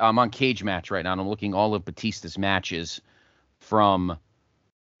on Cage Match right now, and I'm looking all of Batista's matches from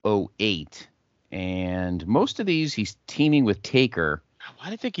 2008. And most of these, he's teaming with Taker. Why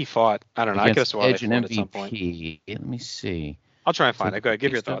do you think he fought? I don't know. I could have sworn Edge and MVP. At some point. Let me see. I'll try and find it. Go ahead.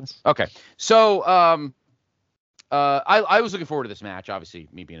 Give your thoughts. Okay. So, I was looking forward to this match. Obviously,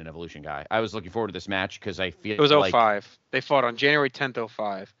 me being an Evolution guy, I was looking forward to this match because I feel it was like 05. They fought on January 10th,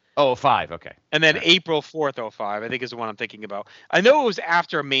 05. Oh, 05. Okay. And then April 4th, 05, I think is the one I'm thinking about. I know it was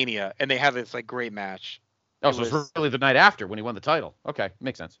after Mania, and they had this like great match. Oh, so it was really the night after when he won the title. Okay,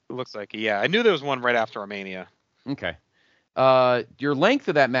 makes sense. It looks like, yeah. I knew there was one right after Mania. Okay. Your length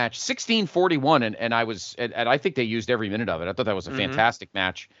of that match, 16:41, and I think they used every minute of it. I thought that was a fantastic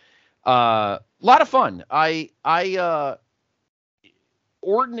match. Lot of fun.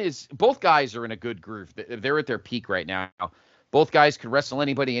 Orton both guys are in a good groove. They're at their peak right now. Both guys could wrestle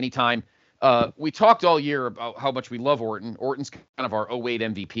anybody, anytime. We talked all year about how much we love Orton. Orton's kind of our 08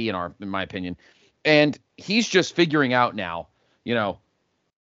 MVP in my opinion. And he's just figuring out now,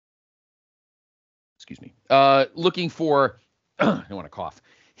 excuse me, looking for, I don't want to cough.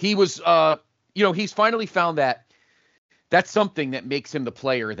 He was, he's finally found that's something that makes him the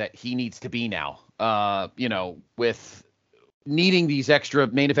player that he needs to be now, with needing these extra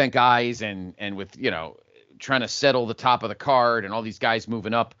main event guys and with, trying to settle the top of the card and all these guys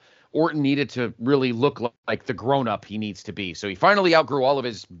moving up. Orton needed to really look like the grown-up he needs to be. So he finally outgrew all of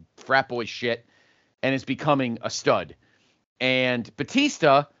his frat boy shit and is becoming a stud. And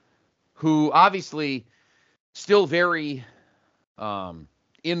Batista, who obviously still very in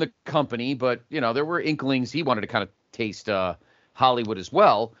the company, but, there were inklings. He wanted to kind of taste Hollywood as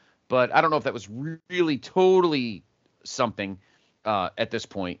well. But I don't know if that was really totally something at this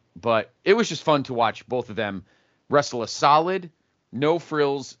point. But it was just fun to watch both of them wrestle a solid, no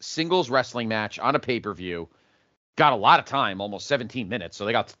frills, singles wrestling match on a pay-per-view. Got a lot of time, almost 17 minutes, so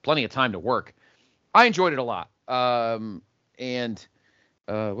they got plenty of time to work. I enjoyed it a lot. What did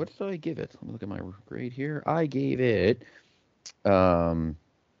I give it? Let me look at my grade here. I gave it, let's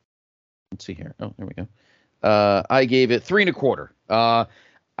see here. Oh, there we go. I gave it 3.25. I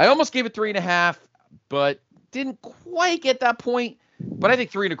almost gave it 3.5, but didn't quite get that point. But I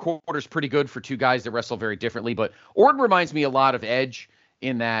think 3.25 is pretty good for two guys that wrestle very differently. But Orton reminds me a lot of Edge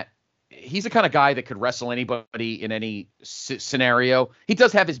in that he's the kind of guy that could wrestle anybody in any scenario. He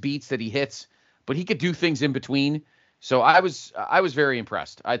does have his beats that he hits, but he could do things in between. So I was very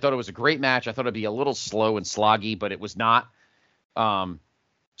impressed. I thought it was a great match. I thought it'd be a little slow and sloggy, but it was not. So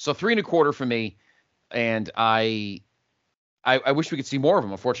 3.25 for me. And I wish we could see more of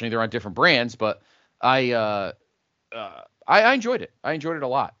them. Unfortunately, they're on different brands, but I enjoyed it. I enjoyed it a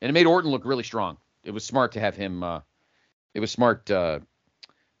lot, and it made Orton look really strong. It was smart to have him. It was smart for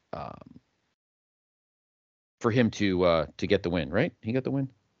him to get the win. Right? He got the win.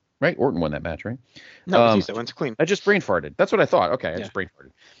 Right? Orton won that match, right? No, Batista wins clean. I just brain farted. That's what I thought. Okay, I just brain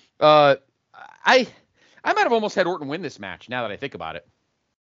farted. I might have almost had Orton win this match. Now that I think about it,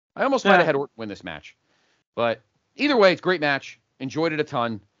 I almost might have had Orton win this match. But either way, it's a great match. Enjoyed it a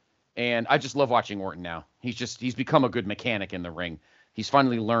ton. And I just love watching Orton now. He's become a good mechanic in the ring. He's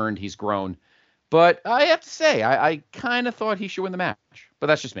finally learned. He's grown. But I have to say, I kind of thought he should win the match. But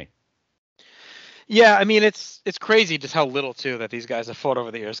that's just me. Yeah, I mean, it's crazy just how little, too, that these guys have fought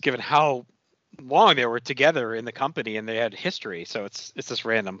over the years, given how long they were together in the company and they had history. So it's just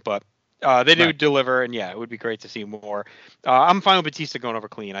random. But they do deliver. And, yeah, it would be great to see more. I'm fine with Batista going over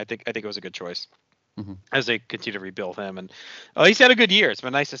clean. I think it was a good choice. As they continue to rebuild him, and he's had a good year. It's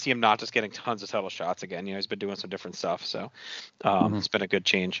been nice to see him not just getting tons of title shots again. He's been doing some different stuff, so it's been a good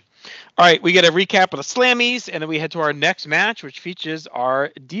change. All right, we get a recap of the Slammies, and then we head to our next match, which features our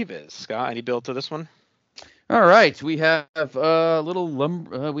Divas. Scott, any build to this one? All right, we have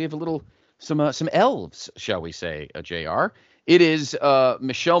some elves, shall we say, JR. It is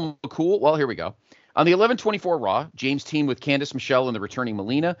Michelle McCool. Well, here we go. On the 11/24 Raw, James teamed with Candice Michelle and the returning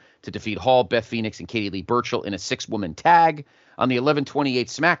Melina to defeat Hall, Beth Phoenix, and Katie Lee Burchill in a 6-woman tag. On the 11/28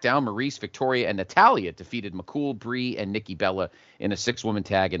 SmackDown, Maryse, Victoria, and Natalya defeated McCool, Brie, and Nikki Bella in a 6-woman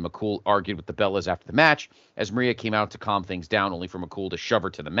tag, and McCool argued with the Bellas after the match as Maria came out to calm things down, only for McCool to shove her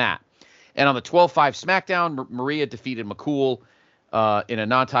to the mat. And on the 12/5 SmackDown, Maria defeated McCool in a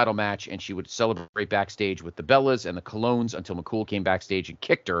non-title match, and she would celebrate backstage with the Bellas and the Colognes until McCool came backstage and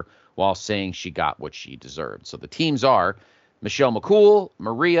kicked her while saying she got what she deserved. So the teams are Michelle McCool,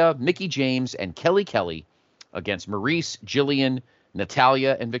 Maria, Mickie James, and Kelly Kelly against Maryse, Jillian,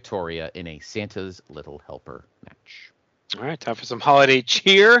 Natalya, and Victoria in a Santa's Little Helper match. All right, time for some holiday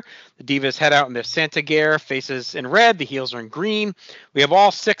cheer. The Divas head out in their Santa gear, faces in red, the heels are in green. We have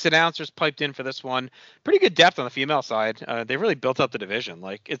all 6 announcers piped in for this one. Pretty good depth on the female side. They really built up the division.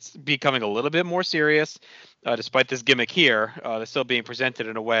 Like, it's becoming a little bit more serious, despite this gimmick here. They're still being presented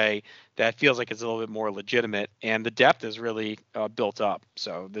in a way that feels like it's a little bit more legitimate, and the depth is really built up.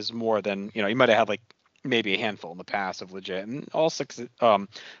 So there's more than, you might have had like maybe a handful in the past of legit, and all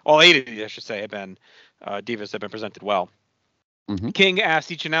 8 of these, I should say, have been Divas have been presented well. Mm-hmm. King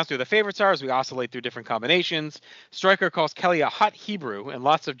asked each announcer who the favorites are as we oscillate through different combinations. Stryker calls Kelly a hot Hebrew, and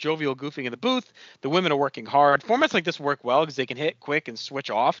lots of jovial goofing in the booth. The women are working hard. Formats like this work well because they can hit quick and switch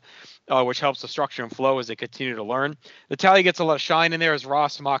off, which helps the structure and flow as they continue to learn. Natalya gets a lot of shine in there as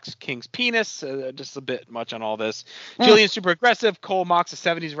Ross mocks King's penis. Just a bit much on all this. Jillian's super aggressive. Cole mocks the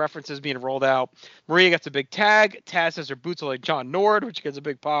 70s references being rolled out. Maria gets a big tag. Taz says her boots are like John Nord, which gets a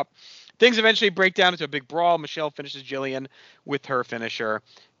big pop. Things eventually break down into a big brawl. Michelle finishes Jillian with her finisher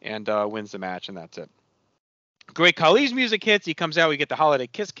and wins the match, and that's it. Great Khali's music hits. He comes out. We get the holiday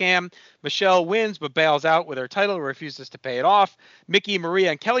kiss cam. Michelle wins, but bails out with her title, refuses to pay it off. Mickie, Maria,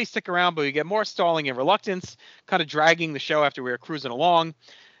 and Kelly stick around, but we get more stalling and reluctance, kind of dragging the show after we were cruising along.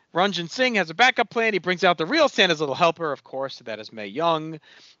 Ranjin Singh has a backup plan. He brings out the real Santa's Little Helper, of course. That is Mae Young.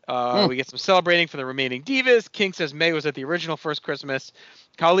 We get some celebrating for the remaining Divas. King says Mae was at the original First Christmas.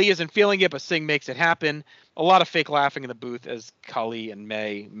 Khali isn't feeling it, but Singh makes it happen. A lot of fake laughing in the booth as Khali and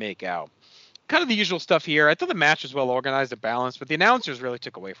Mae make out. Kind of the usual stuff here. I thought the match was well organized and balanced, but the announcers really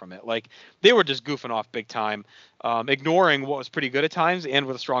took away from it. Like, they were just goofing off big time, ignoring what was pretty good at times and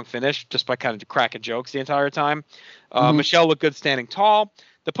with a strong finish, just by kind of cracking jokes the entire time. Michelle looked good standing tall.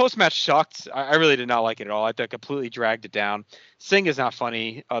 The post-match sucked. I really did not like it at all. I thought it completely dragged it down. Singh is not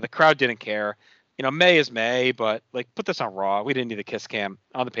funny. The crowd didn't care. Mae is Mae, but like, put this on Raw. We didn't need the kiss cam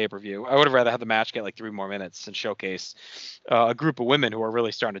on the pay-per-view. I would have rather had the match get like 3 more minutes and showcase a group of women who are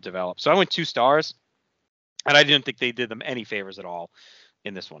really starting to develop. So I went 2 stars, and I didn't think they did them any favors at all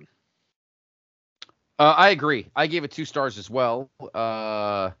in this one. I agree. I gave it 2 stars as well.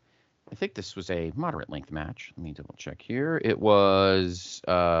 I think this was a moderate length match. Let me double check here. It was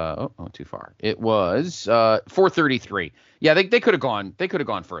too far. It was 4:33. Yeah, they could have gone. They could have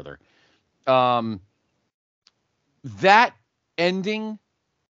gone further. That ending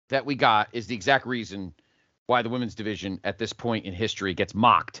that we got is the exact reason why the women's division at this point in history gets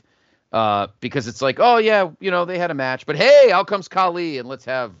mocked. Because it's like, oh yeah, they had a match, but hey, out comes Khali, and let's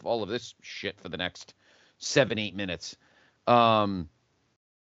have all of this shit for the next 7-8 minutes.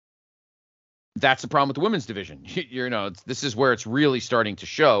 That's the problem with the women's division. This is where it's really starting to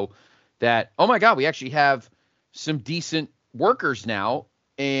show that, oh my God, we actually have some decent workers now,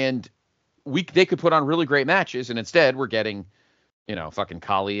 and they could put on really great matches, and instead we're getting, fucking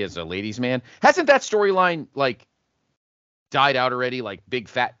Khali as a ladies' man. Hasn't that storyline like died out already? Like big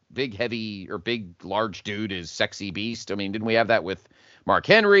heavy or big large dude is sexy beast. I mean, didn't we have that with Mark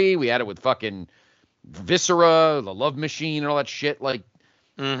Henry? We had it with fucking Viscera, the Love Machine, and all that shit. Like,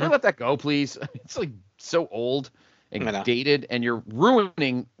 can we let that go, please? It's like so old and dated, and you're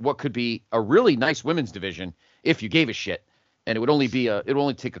ruining what could be a really nice women's division if you gave a shit. And it would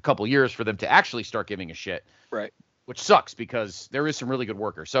only take a couple years for them to actually start giving a shit. Right. Which sucks because there is some really good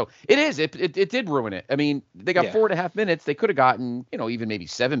workers. So it did ruin it. I mean, they got 4.5 minutes. They could have gotten, even maybe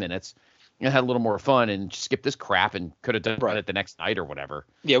 7 minutes and had a little more fun and skipped this crap and could have done it the next night or whatever.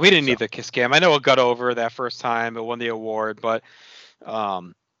 Yeah, we didn't need the kiss cam. I know it got over that first time. It won the award, but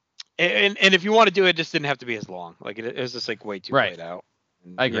and if you want to do it, it just didn't have to be as long. Like it was just like way too played out.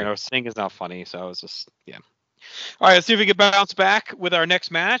 And, I agree. Singh is not funny, so it was just All right, let's see if we can bounce back with our next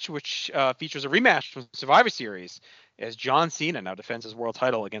match, which features a rematch from Survivor Series, as John Cena now defends his world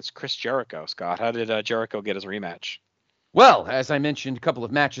title against Chris Jericho. Scott, how did Jericho get his rematch? Well, as I mentioned a couple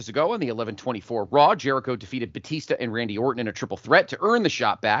of matches ago on the 11/24 Raw, Jericho defeated Batista and Randy Orton in a triple threat to earn the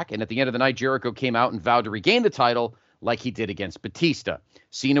shot back, and at the end of the night, Jericho came out and vowed to regain the title like he did against Batista.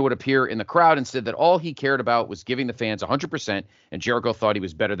 Cena would appear in the crowd and said that all he cared about was giving the fans 100%, and Jericho thought he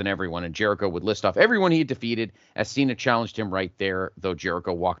was better than everyone, and Jericho would list off everyone he had defeated as Cena challenged him right there, though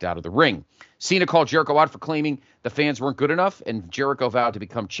Jericho walked out of the ring. Cena called Jericho out for claiming the fans weren't good enough, and Jericho vowed to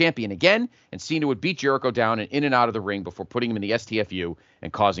become champion again, and Cena would beat Jericho down and in and out of the ring before putting him in the STFU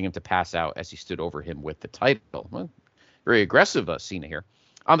and causing him to pass out as he stood over him with the title. Well, very aggressive, Cena here.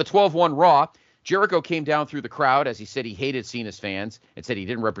 On the 12-1 Raw, Jericho came down through the crowd as he said he hated Cena's fans and said he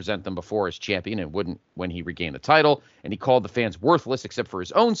didn't represent them before as champion and wouldn't when he regained the title. And he called the fans worthless except for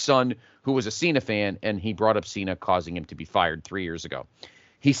his own son, who was a Cena fan, and he brought up Cena, causing him to be fired 3 years ago.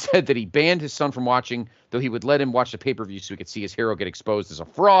 He said that he banned his son from watching, though he would let him watch the pay-per-view so he could see his hero get exposed as a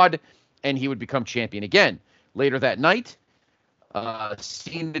fraud, and he would become champion again. Later that night,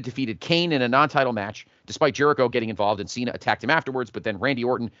 Cena defeated Kane in a non-title match, despite Jericho getting involved, and Cena attacked him afterwards, but then Randy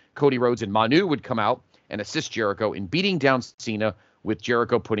Orton, Cody Rhodes, and Manu would come out and assist Jericho in beating down Cena, with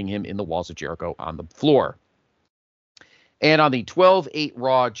Jericho putting him in the walls of Jericho on the floor. And on the 12-8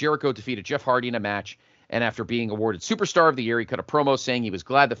 Raw, Jericho defeated Jeff Hardy in a match, and after being awarded Superstar of the Year, he cut a promo saying he was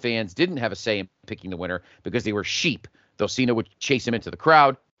glad the fans didn't have a say in picking the winner because they were sheep, though Cena would chase him into the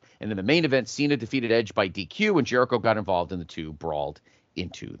crowd. And in the main event, Cena defeated Edge by DQ, and Jericho got involved, and the two brawled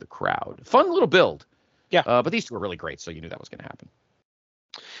into the crowd. Fun little build. Yeah. But these two are really great, so you knew that was going to happen.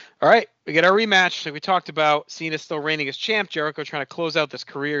 All right, we get our rematch like we talked about. Cena still reigning as champ. Jericho trying to close out this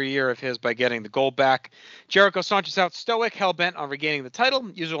career year of his by getting the gold back. Jericho saunters out stoic, hell-bent on regaining the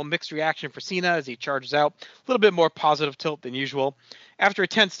title. Usual mixed reaction for Cena as he charges out. A little bit more positive tilt than usual. After a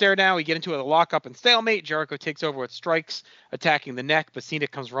tense stare down, we get into a lockup and stalemate. Jericho takes over with strikes, attacking the neck, but Cena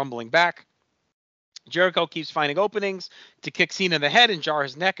comes rumbling back. Jericho keeps finding openings to kick Cena in the head and jar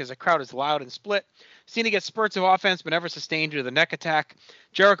his neck as the crowd is loud and split. Cena gets spurts of offense but never sustained due to the neck attack.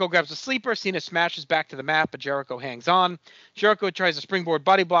 Jericho grabs a sleeper. Cena smashes back to the mat, but Jericho hangs on. Jericho tries a springboard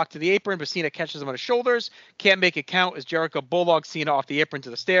body block to the apron, but Cena catches him on his shoulders. Can't make it count as Jericho bulldogs Cena off the apron to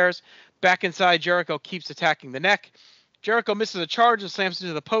the stairs. Back inside, Jericho keeps attacking the neck. Jericho misses a charge and slams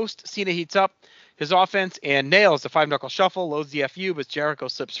into the post. Cena heats up his offense and nails the 5-knuckle shuffle, loads the FU, but Jericho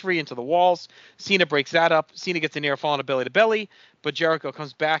slips free into the walls. Cena breaks that up. Cena gets a near fall on a belly to belly, but Jericho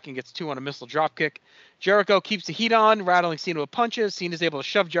comes back and gets 2 on a missile dropkick. Jericho keeps the heat on, rattling Cena with punches. Cena's able to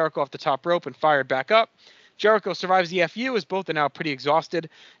shove Jericho off the top rope and fire it back up. Jericho survives the FU as both are now pretty exhausted.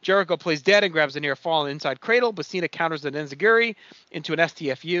 Jericho plays dead and grabs a near fall on the inside cradle, but Cena counters an enziguri into an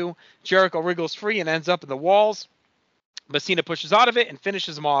STFU. Jericho wriggles free and ends up in the walls, but Cena pushes out of it and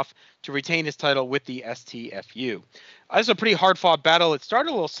finishes him off to retain his title with the STFU. This is a pretty hard-fought battle. It started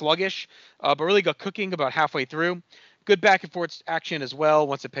a little sluggish, but really got cooking about halfway through. Good back-and-forth action as well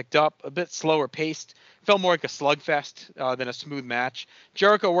once it picked up. A bit slower paced. Felt more like a slugfest than a smooth match.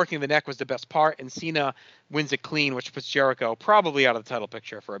 Jericho working the neck was the best part, and Cena wins it clean, which puts Jericho probably out of the title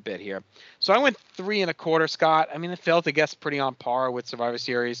picture for a bit here. So I went 3 1/4, Scott. I mean, it felt, I guess, pretty on par with Survivor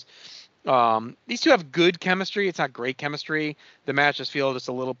Series. These two have good chemistry. It's not great chemistry. The matches feel just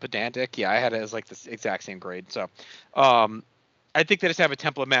a little pedantic. Yeah, I had it as like the exact same grade. So I think they just have a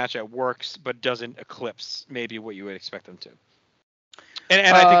template match that works but doesn't eclipse maybe what you would expect them to.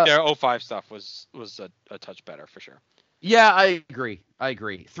 And I think their 05 stuff was a touch better for sure. Yeah, I agree.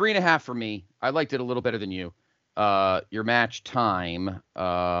 3.5 for me. I liked it a little better than you. Your match time,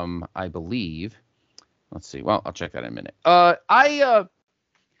 I believe. Let's see. Well, I'll check that in a minute.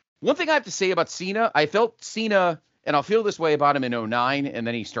 One thing I have to say about Cena, I felt Cena, and I'll feel this way about him in 2009, and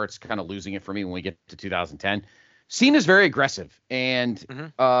then he starts kind of losing it for me when we get to 2010. Cena's very aggressive, and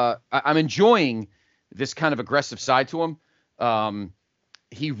I'm enjoying this kind of aggressive side to him.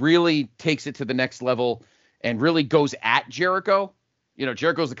 He really takes it to the next level and really goes at Jericho. You know,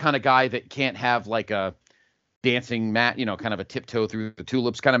 Jericho's the kind of guy that can't have like a dancing mat, you know, kind of a tiptoe through the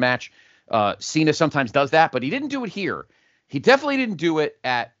tulips kind of match. Cena sometimes does that, but he didn't do it here. He definitely didn't do it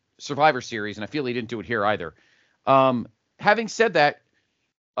at Survivor Series, and I feel he didn't do it here either. Having said that,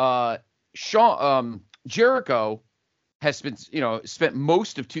 Jericho has been, spent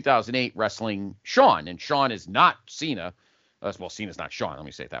most of 2008 wrestling Shawn, and Shawn is not Cena. Well, Cena's not Shawn. Let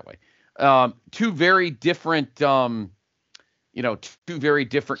me say it that way. Two very different, two very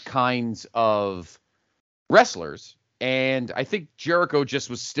different kinds of wrestlers, and I think Jericho just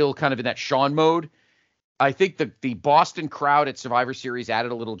was still kind of in that Shawn mode. I think the Boston crowd at Survivor Series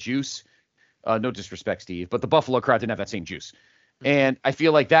added a little juice. No disrespect, Steve, but the Buffalo crowd didn't have that same juice. And I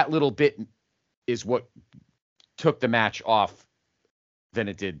feel like that little bit is what took the match off than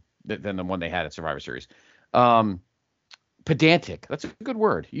the one they had at Survivor Series. Pedantic. That's a good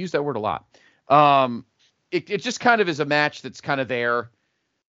word. You use that word a lot. It just kind of is a match that's kind of there.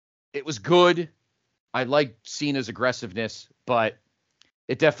 It was good. I like Cena's aggressiveness, but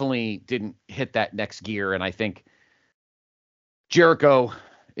it definitely didn't hit that next gear. And I think Jericho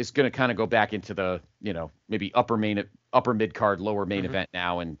is going to kind of go back into the, maybe upper mid card, lower main event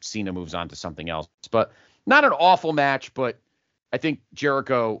now, and Cena moves on to something else. But not an awful match, but I think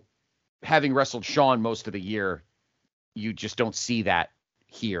Jericho, having wrestled Shawn most of the year, you just don't see that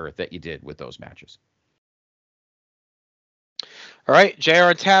here that you did with those matches. All right, JR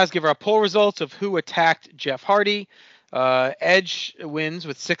and Taz give our poll results of who attacked Jeff Hardy. Edge wins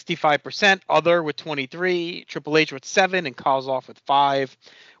with 65%, Other with 23%, Triple H with 7%, and Kozlov with 5%.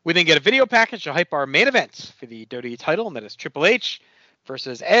 We then get a video package to hype our main event for the WWE title, and that is Triple H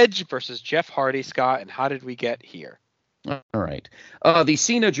versus Edge versus Jeff Hardy. Scott, and how did we get here? All right. The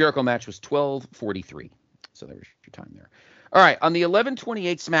Cena-Jericho match was 12:43, so there was your time there. All right, on the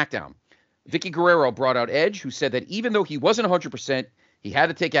 11:28 SmackDown, Vicky Guerrero brought out Edge, who said that even though he wasn't 100%, he had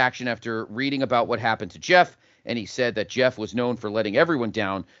to take action after reading about what happened to Jeff, and he said that Jeff was known for letting everyone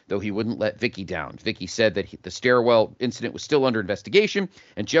down, though he wouldn't let Vicky down. Vicky said that the stairwell incident was still under investigation,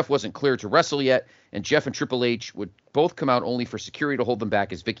 and Jeff wasn't cleared to wrestle yet, and Jeff and Triple H would both come out only for security to hold them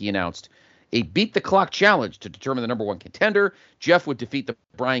back, as Vicky announced a beat-the-clock challenge to determine the number one contender. Jeff would defeat the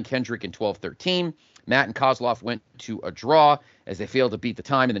Brian Kendrick in 12:13. Matt and Kozlov went to a draw as they failed to beat the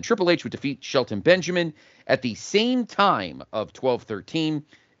time, and then Triple H would defeat Shelton Benjamin at the same time of 12:13,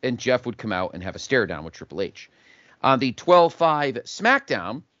 and Jeff would come out and have a stare down with Triple H. On the 12:05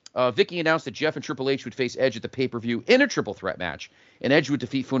 SmackDown, Vicky announced that Jeff and Triple H would face Edge at the pay-per-view in a triple threat match, and Edge would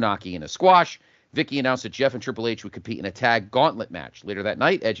defeat Funaki in a squash. Vicky announced that Jeff and Triple H would compete in a tag gauntlet match. Later that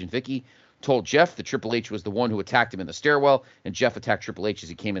night, Edge and Vicky told Jeff that Triple H was the one who attacked him in the stairwell, and Jeff attacked Triple H as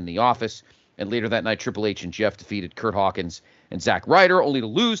he came in the office. And later that night, Triple H and Jeff defeated Kurt Hawkins and Zack Ryder, only to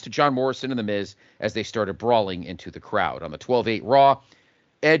lose to John Morrison and The Miz as they started brawling into the crowd. On the 12:08 Raw,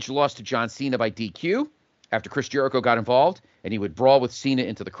 Edge lost to John Cena by DQ after Chris Jericho got involved, and he would brawl with Cena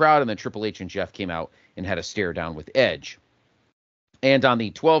into the crowd, and then Triple H and Jeff came out and had a stare down with Edge. And on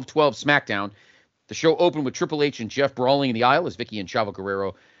the 12:12 SmackDown, the show opened with Triple H and Jeff brawling in the aisle as Vicky and Chavo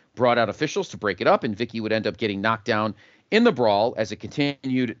Guerrero brought out officials to break it up, and Vicky would end up getting knocked down in the brawl as it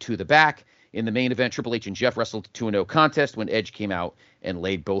continued to the back. In the main event, Triple H and Jeff wrestled to a no contest when Edge came out and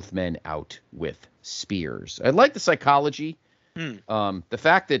laid both men out with spears. I like the psychology. The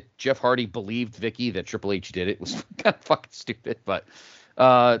fact that Jeff Hardy believed Vicky that Triple H did it was kind of fucking stupid, but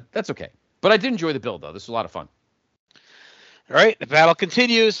that's okay. But I did enjoy the build, though. This was a lot of fun. All right, the battle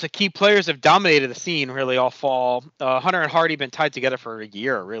continues. The key players have dominated the scene really all fall. Hunter and Hardy been tied together for a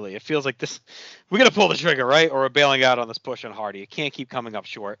year, really. It feels like this, we're going to pull the trigger, right? Or we're bailing out on this push on Hardy. It can't keep coming up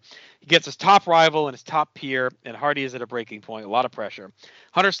short. He gets his top rival and his top peer, and Hardy is at a breaking point. A lot of pressure.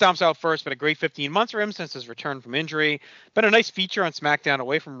 Hunter stomps out first, been a great 15 months for him since his return from injury. Been a nice feature on SmackDown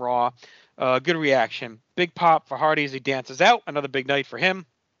away from Raw. Good reaction. Big pop for Hardy as he dances out. Another big night for him.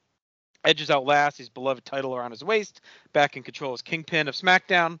 Edge is out last. His beloved title around his waist. Back in control as Kingpin of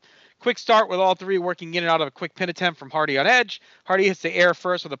SmackDown. Quick start with all three working in and out of a quick pin attempt from Hardy on Edge. Hardy hits the air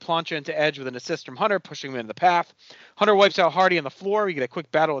first with a plancha into Edge with an assist from Hunter, pushing him into the path. Hunter wipes out Hardy on the floor. We get a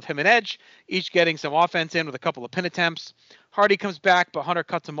quick battle with him and Edge, each getting some offense in with a couple of pin attempts. Hardy comes back, but Hunter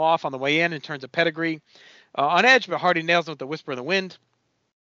cuts him off on the way in and turns a pedigree on Edge, but Hardy nails him with the Whisper in the Wind.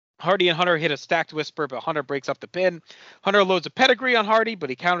 Hardy and Hunter hit a stacked Whisper, but Hunter breaks up the pin. Hunter loads a pedigree on Hardy, but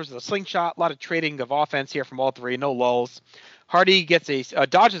he counters with a slingshot. A lot of trading of offense here from all three, no lulls. Hardy gets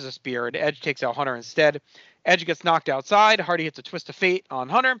dodges a spear, and Edge takes out Hunter instead. Edge gets knocked outside. Hardy hits a twist of fate on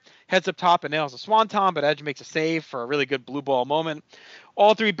Hunter, heads up top and nails a swanton, but Edge makes a save for a really good blue ball moment.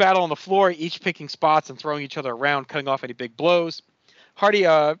 All three battle on the floor, each picking spots and throwing each other around, cutting off any big blows.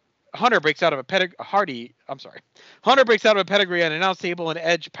 Hunter breaks out of a pedigree. Hunter breaks out of a pedigree on an announce table, and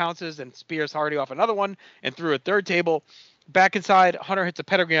Edge pounces and spears Hardy off another one and through a third table. Back inside, Hunter hits a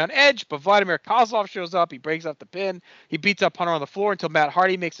pedigree on Edge, but Vladimir Kozlov shows up. He breaks up the pin. He beats up Hunter on the floor until Matt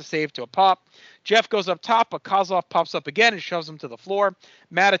Hardy makes a save to a pop. Jeff goes up top, but Kozlov pops up again and shoves him to the floor.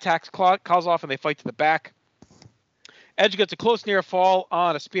 Matt attacks Kozlov, and they fight to the back. Edge gets a close near fall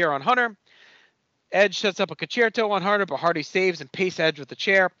on a spear on Hunter. Edge sets up a concerto on Hunter, but Hardy saves and pastes Edge with the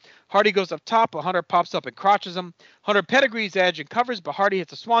chair. Hardy goes up top, but Hunter pops up and crotches him. Hunter pedigrees Edge and covers, but Hardy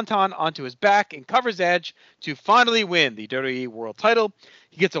hits a swanton onto his back and covers Edge to finally win the WWE World title.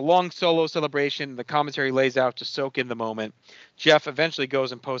 He gets a long solo celebration. The commentary lays out to soak in the moment. Jeff eventually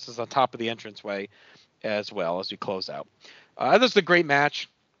goes and poses on top of the entranceway as well as we close out. This is a great match.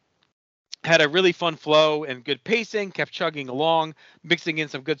 Had a really fun flow and good pacing, kept chugging along, mixing in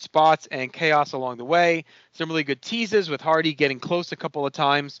some good spots and chaos along the way. Some really good teases with Hardy getting close a couple of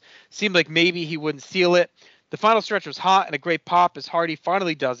times. Seemed like maybe he wouldn't seal it. The final stretch was hot and a great pop as Hardy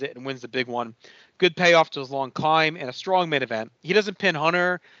finally does it and wins the big one. good payoff to his long climb, and a strong main event. He doesn't pin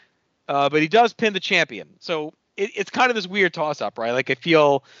Hunter, but he does pin the champion. So it's kind of this weird toss-up, right? Like I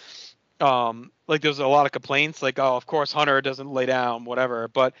feel like there's a lot of complaints, like, oh, of course Hunter doesn't lay down, whatever.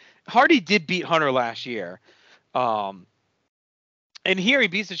 But Hardy did beat Hunter last year. And here he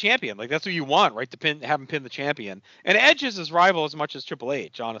beats the champion. Like, that's what you want, right? To have him pin the champion. And Edge is his rival as much as Triple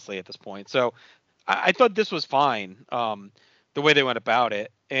H, honestly, at this point. So I thought this was fine, the way they went about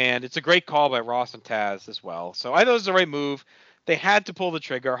it. And it's a great call by Ross and Taz as well. So I thought it was the right move. They had to pull the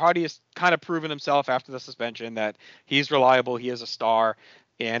trigger. Hardy has kind of proven himself after the suspension that he's reliable. He is a star.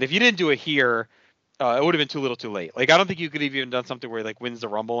 And if you didn't do it here, it would have been too little too late. Like, I don't think you could have even done something where he, like, wins the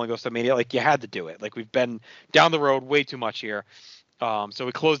Rumble and goes to Mania. Like, you had to do it. Like, we've been down the road way too much here. So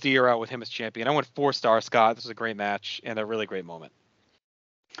we closed the year out with him as champion. I went 4 stars, Scott. This was a great match and a really great moment.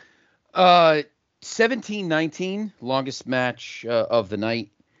 17-19, longest match of the night.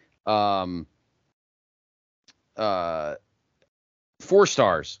 4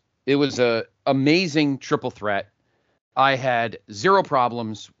 stars. It was a amazing triple threat. I had 0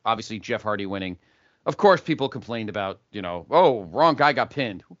 problems. Obviously, Jeff Hardy winning. Of course, people complained about, oh, wrong guy got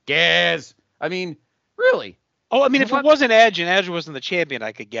pinned. Who cares? I mean, really? Oh, I mean, if it wasn't Edge and Edge wasn't the champion,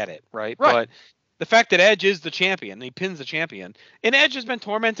 I could get it, right? But the fact that Edge is the champion, he pins the champion, and Edge has been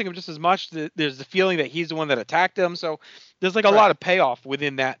tormenting him just as much. There's the feeling that he's the one that attacked him, so there's like a lot of payoff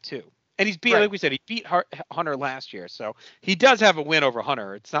within that too. And he's beat, like we said, he beat Hunter last year, so he does have a win over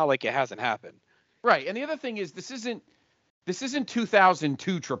Hunter. It's not like it hasn't happened. Right, and the other thing is this isn't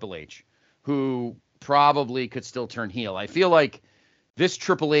 2002 Triple H, who probably could still turn heel. I feel like this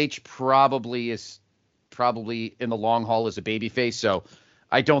Triple H probably in the long haul as a babyface, so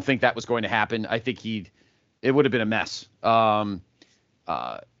I don't think that was going to happen. I think it would have been a mess. And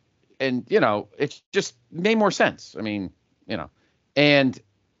it just made more sense. I mean, and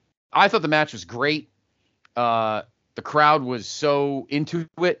I thought the match was great. The crowd was so into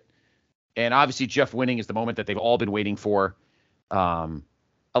it, and obviously Jeff winning is the moment that they've all been waiting for.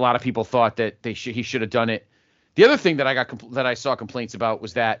 A lot of people thought that he should have done it. The other thing that I saw complaints about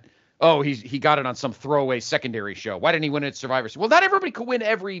was that, oh, he got it on some throwaway secondary show. Why didn't he win it at Survivor Series? Well, not everybody could win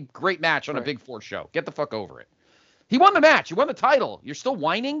every great match on a Big Four show. Get the fuck over it. He won the match. He won the title. You're still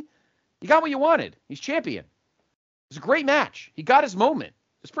whining? You got what you wanted. He's champion. It was a great match. He got his moment.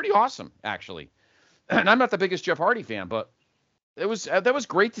 It was pretty awesome, actually. And I'm not the biggest Jeff Hardy fan, but that was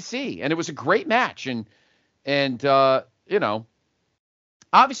great to see. And it was a great match. And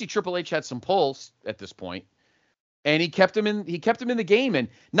obviously Triple H had some pulls at this point. And he kept him in the game. And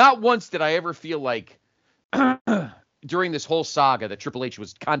not once did I ever feel like during this whole saga that Triple H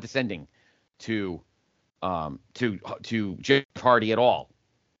was condescending to Jeff Hardy at all.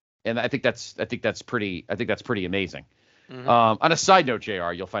 And I think that's pretty amazing. Mm-hmm. On a side note,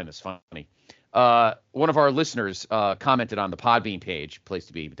 JR, you'll find this funny. One of our listeners commented on the Podbean page,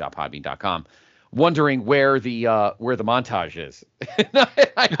 placetobe.podbean.com, wondering where the montage is.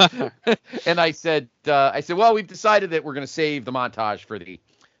 And I said, well, we've decided that we're going to save the montage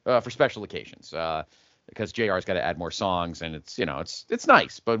for special occasions, because JR's got to add more songs, and it's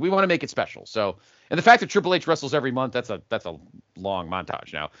nice, but we want to make it special. So, and the fact that Triple H wrestles every month, that's a long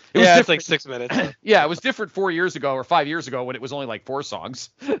montage now. It's like 6 minutes. Yeah, it was different 4 years ago or 5 years ago when it was only like 4 songs,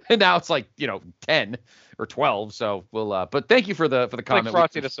 and now it's like 10 or 12. So we'll. But thank you for the comment. Like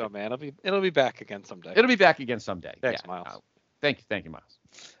Frosty the Snowman. It'll be back again someday. It'll be back again someday. Thanks, Miles. Thank you, Miles.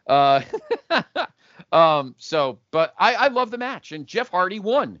 But I love the match, and Jeff Hardy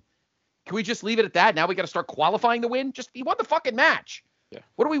won. Can we just leave it at that? Now we got to start qualifying to win. He won the fucking match. Yeah.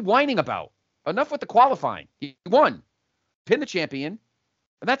 What are we whining about? Enough with the qualifying. He won, pinned the champion,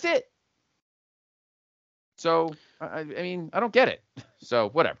 and that's it. So I mean, I don't get it. So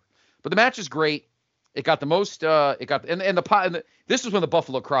whatever. But the match is great. It got the most. This is when the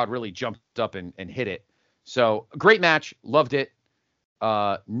Buffalo crowd really jumped up and hit it. So great match. Loved it.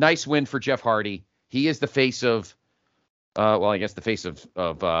 Nice win for Jeff Hardy. He is the face of, the face of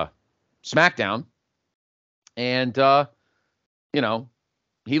SmackDown. And,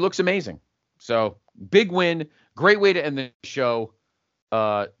 he looks amazing. So big win. Great way to end the show.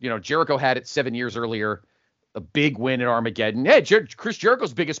 Jericho had it 7 years earlier. A big win at Armageddon. Hey, Chris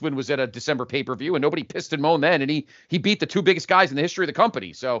Jericho's biggest win was at a December pay-per-view, and nobody pissed and moaned then. And he beat the 2 biggest guys in the history of the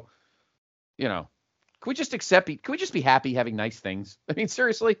company. So, can we just can we just be happy having nice things? I mean,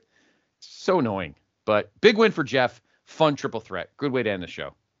 seriously, so annoying. But big win for Jeff. Fun triple threat. Good way to end the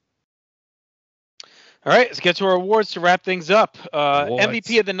show. All right, let's get to our awards to wrap things up.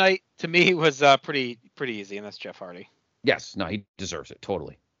 MVP of the night to me was pretty easy, and that's Jeff Hardy. Yes, no, he deserves it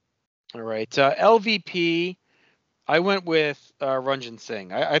totally. All right, LVP. I went with Ranjin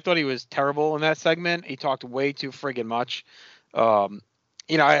Singh. I thought he was terrible in that segment. He talked way too friggin' much.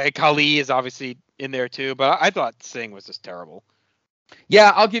 Khali is obviously in there too, but I thought Singh was just terrible.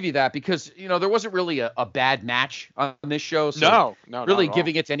 Yeah, I'll give you that because, there wasn't really a bad match on this show. So no, really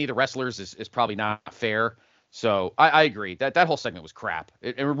giving it to any of the wrestlers is probably not fair. So I agree that whole segment was crap.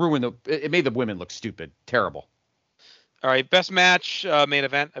 It ruined it made the women look stupid. Terrible. All right. Best match, main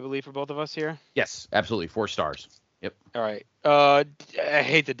event, I believe, for both of us here. Yes, absolutely. 4 stars. Yep. All right. I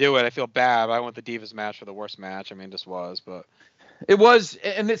hate to do it. I feel bad. I want the Divas match for the worst match. I mean, this was, but it was,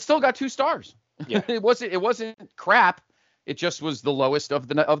 and it still got 2 stars. Yeah. It wasn't crap. It just was the lowest of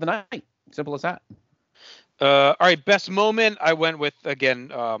the night. Simple as that. All right. Best moment. I went with,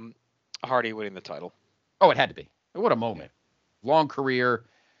 again, Hardy winning the title. Oh, it had to be. What a moment. Long career.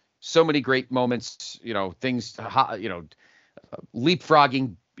 So many great moments, things,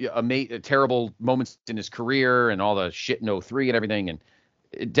 leapfrogging, terrible moments in his career and all the shit in 03 and everything. And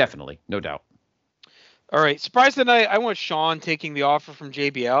definitely, no doubt. All right. Surprise tonight. I want Sean taking the offer from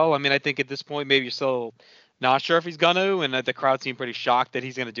JBL. I mean, I think at this point, maybe you're still not sure if he's going to, and the crowd seemed pretty shocked that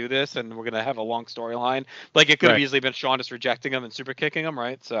he's going to do this, and we're going to have a long storyline. Like, it could have easily been Sean just rejecting him and super kicking him,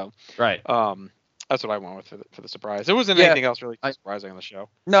 right? So, right. That's what I went with for the surprise. There wasn't anything else really surprising on the show.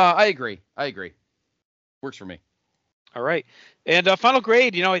 No, I agree. Works for me. All right. And final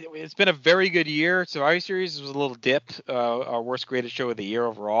grade, it's been a very good year. Survivor Series was a little dip, our worst graded show of the year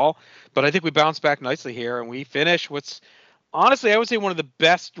overall. But I think we bounced back nicely here, and we finished what's, honestly, I would say one of the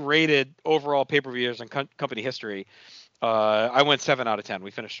best rated overall pay-per-views in company history. I went 7 out of 10.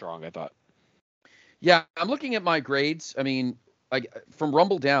 We finished strong, I thought. Yeah, I'm looking at my grades. I mean, from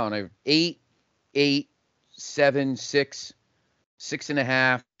Rumble down, I have 8, 7, 6,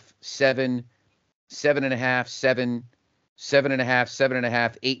 6.5, 7, 7.5, 7, 7.5,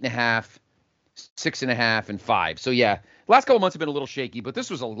 7.5, 8.5, 6.5, and 5. So yeah, last couple months have been a little shaky, but this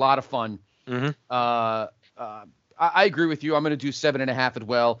was a lot of fun. Mm-hmm. I agree with you. I'm going to do 7.5 as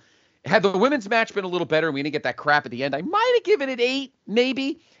well. Had the women's match been a little better and we didn't get that crap at the end, I might have given it 8,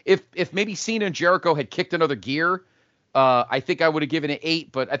 maybe. If maybe Cena and Jericho had kicked another gear, I think I would have given it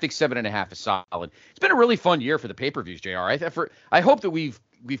 8, but I think 7.5 is solid. It's been a really fun year for the pay-per-views, JR. I hope that we've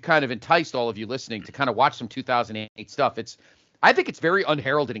kind of enticed all of you listening to kind of watch some 2008 stuff. I think it's very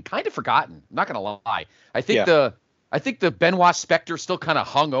unheralded and kind of forgotten. I'm not going to lie. I think the Benoit Spectre still kind of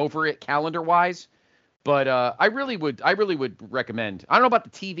hung over it calendar-wise, but I really would recommend. I don't know about the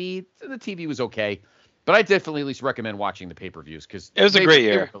TV. The TV was okay, but I definitely at least recommend watching the pay-per-views because it was a great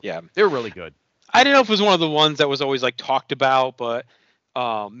year. They were really good. I didn't know if it was one of the ones that was always like talked about, but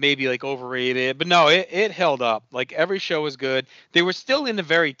maybe like overrated. But no, it held up. Like every show was good. They were still in a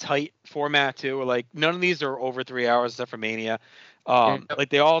very tight format too. Like none of these are over 3 hours except for Mania. Like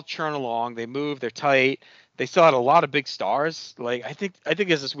they all churn along. They move. They're tight. They still had a lot of big stars. Like I think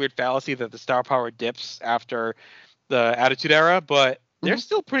there's this weird fallacy that the star power dips after the Attitude Era, but they're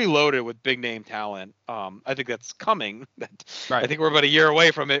still pretty loaded with big name talent. I think that's coming. I think we're about a year away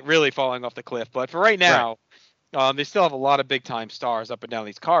from it really falling off the cliff. But for right now, they still have a lot of big time stars up and down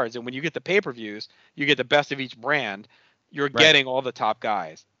these cards. And when you get the pay-per-views, you get the best of each brand. You're getting all the top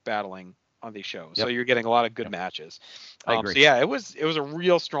guys battling on these shows. So you're getting a lot of good matches. I agree. So yeah, it was a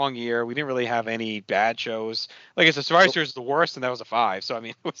real strong year. We didn't really have any bad shows. Like I said, Survivor Series was the worst, and that was a 5. So I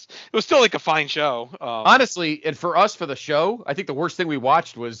mean, it was still like a fine show. Honestly, and for us for the show, I think the worst thing we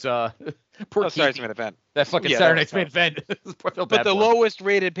watched was poor Saturday's main event. That fucking Saturday night's main event. But the lowest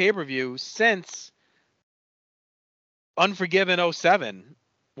rated pay-per-view since Unforgiven 07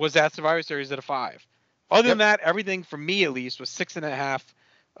 was that Survivor Series at a 5. Other than that, everything for me at least was 6.5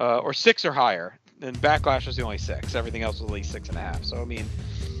 or 6 or higher. And Backlash was the only 6. Everything else was at least 6.5. So I mean,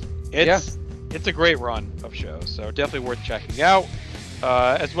 it's a great run of shows. So definitely worth checking out,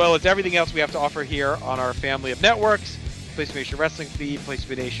 as well as everything else we have to offer here on our family of networks: Place to Be Nation Wrestling Feed, Place to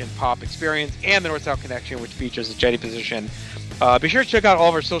Be Nation Pop Experience, and the North South Connection, which features a Jetty position. Be sure to check out all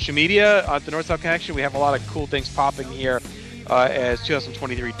of our social media at the North South Connection. We have a lot of cool things popping here as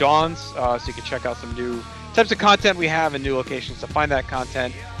 2023 dawns, so you can check out some new types of content we have and new locations to find that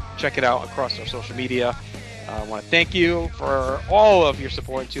content. Check it out across our social media. I want to thank you for all of your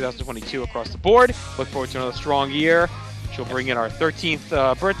support in 2022 across the board. Look forward to another strong year. She'll bring in our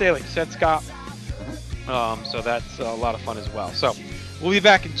 13th birthday, like you said, Scott. So that's a lot of fun as well. So we'll be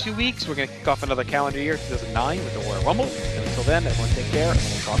back in 2 weeks. We're going to kick off another calendar year, 2009, with the Royal Rumble. And until then, everyone take care, and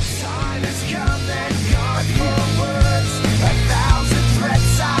we'll talk soon. Time has come and gone for words. 1,000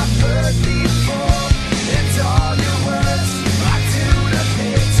 threats I've heard before. It's all you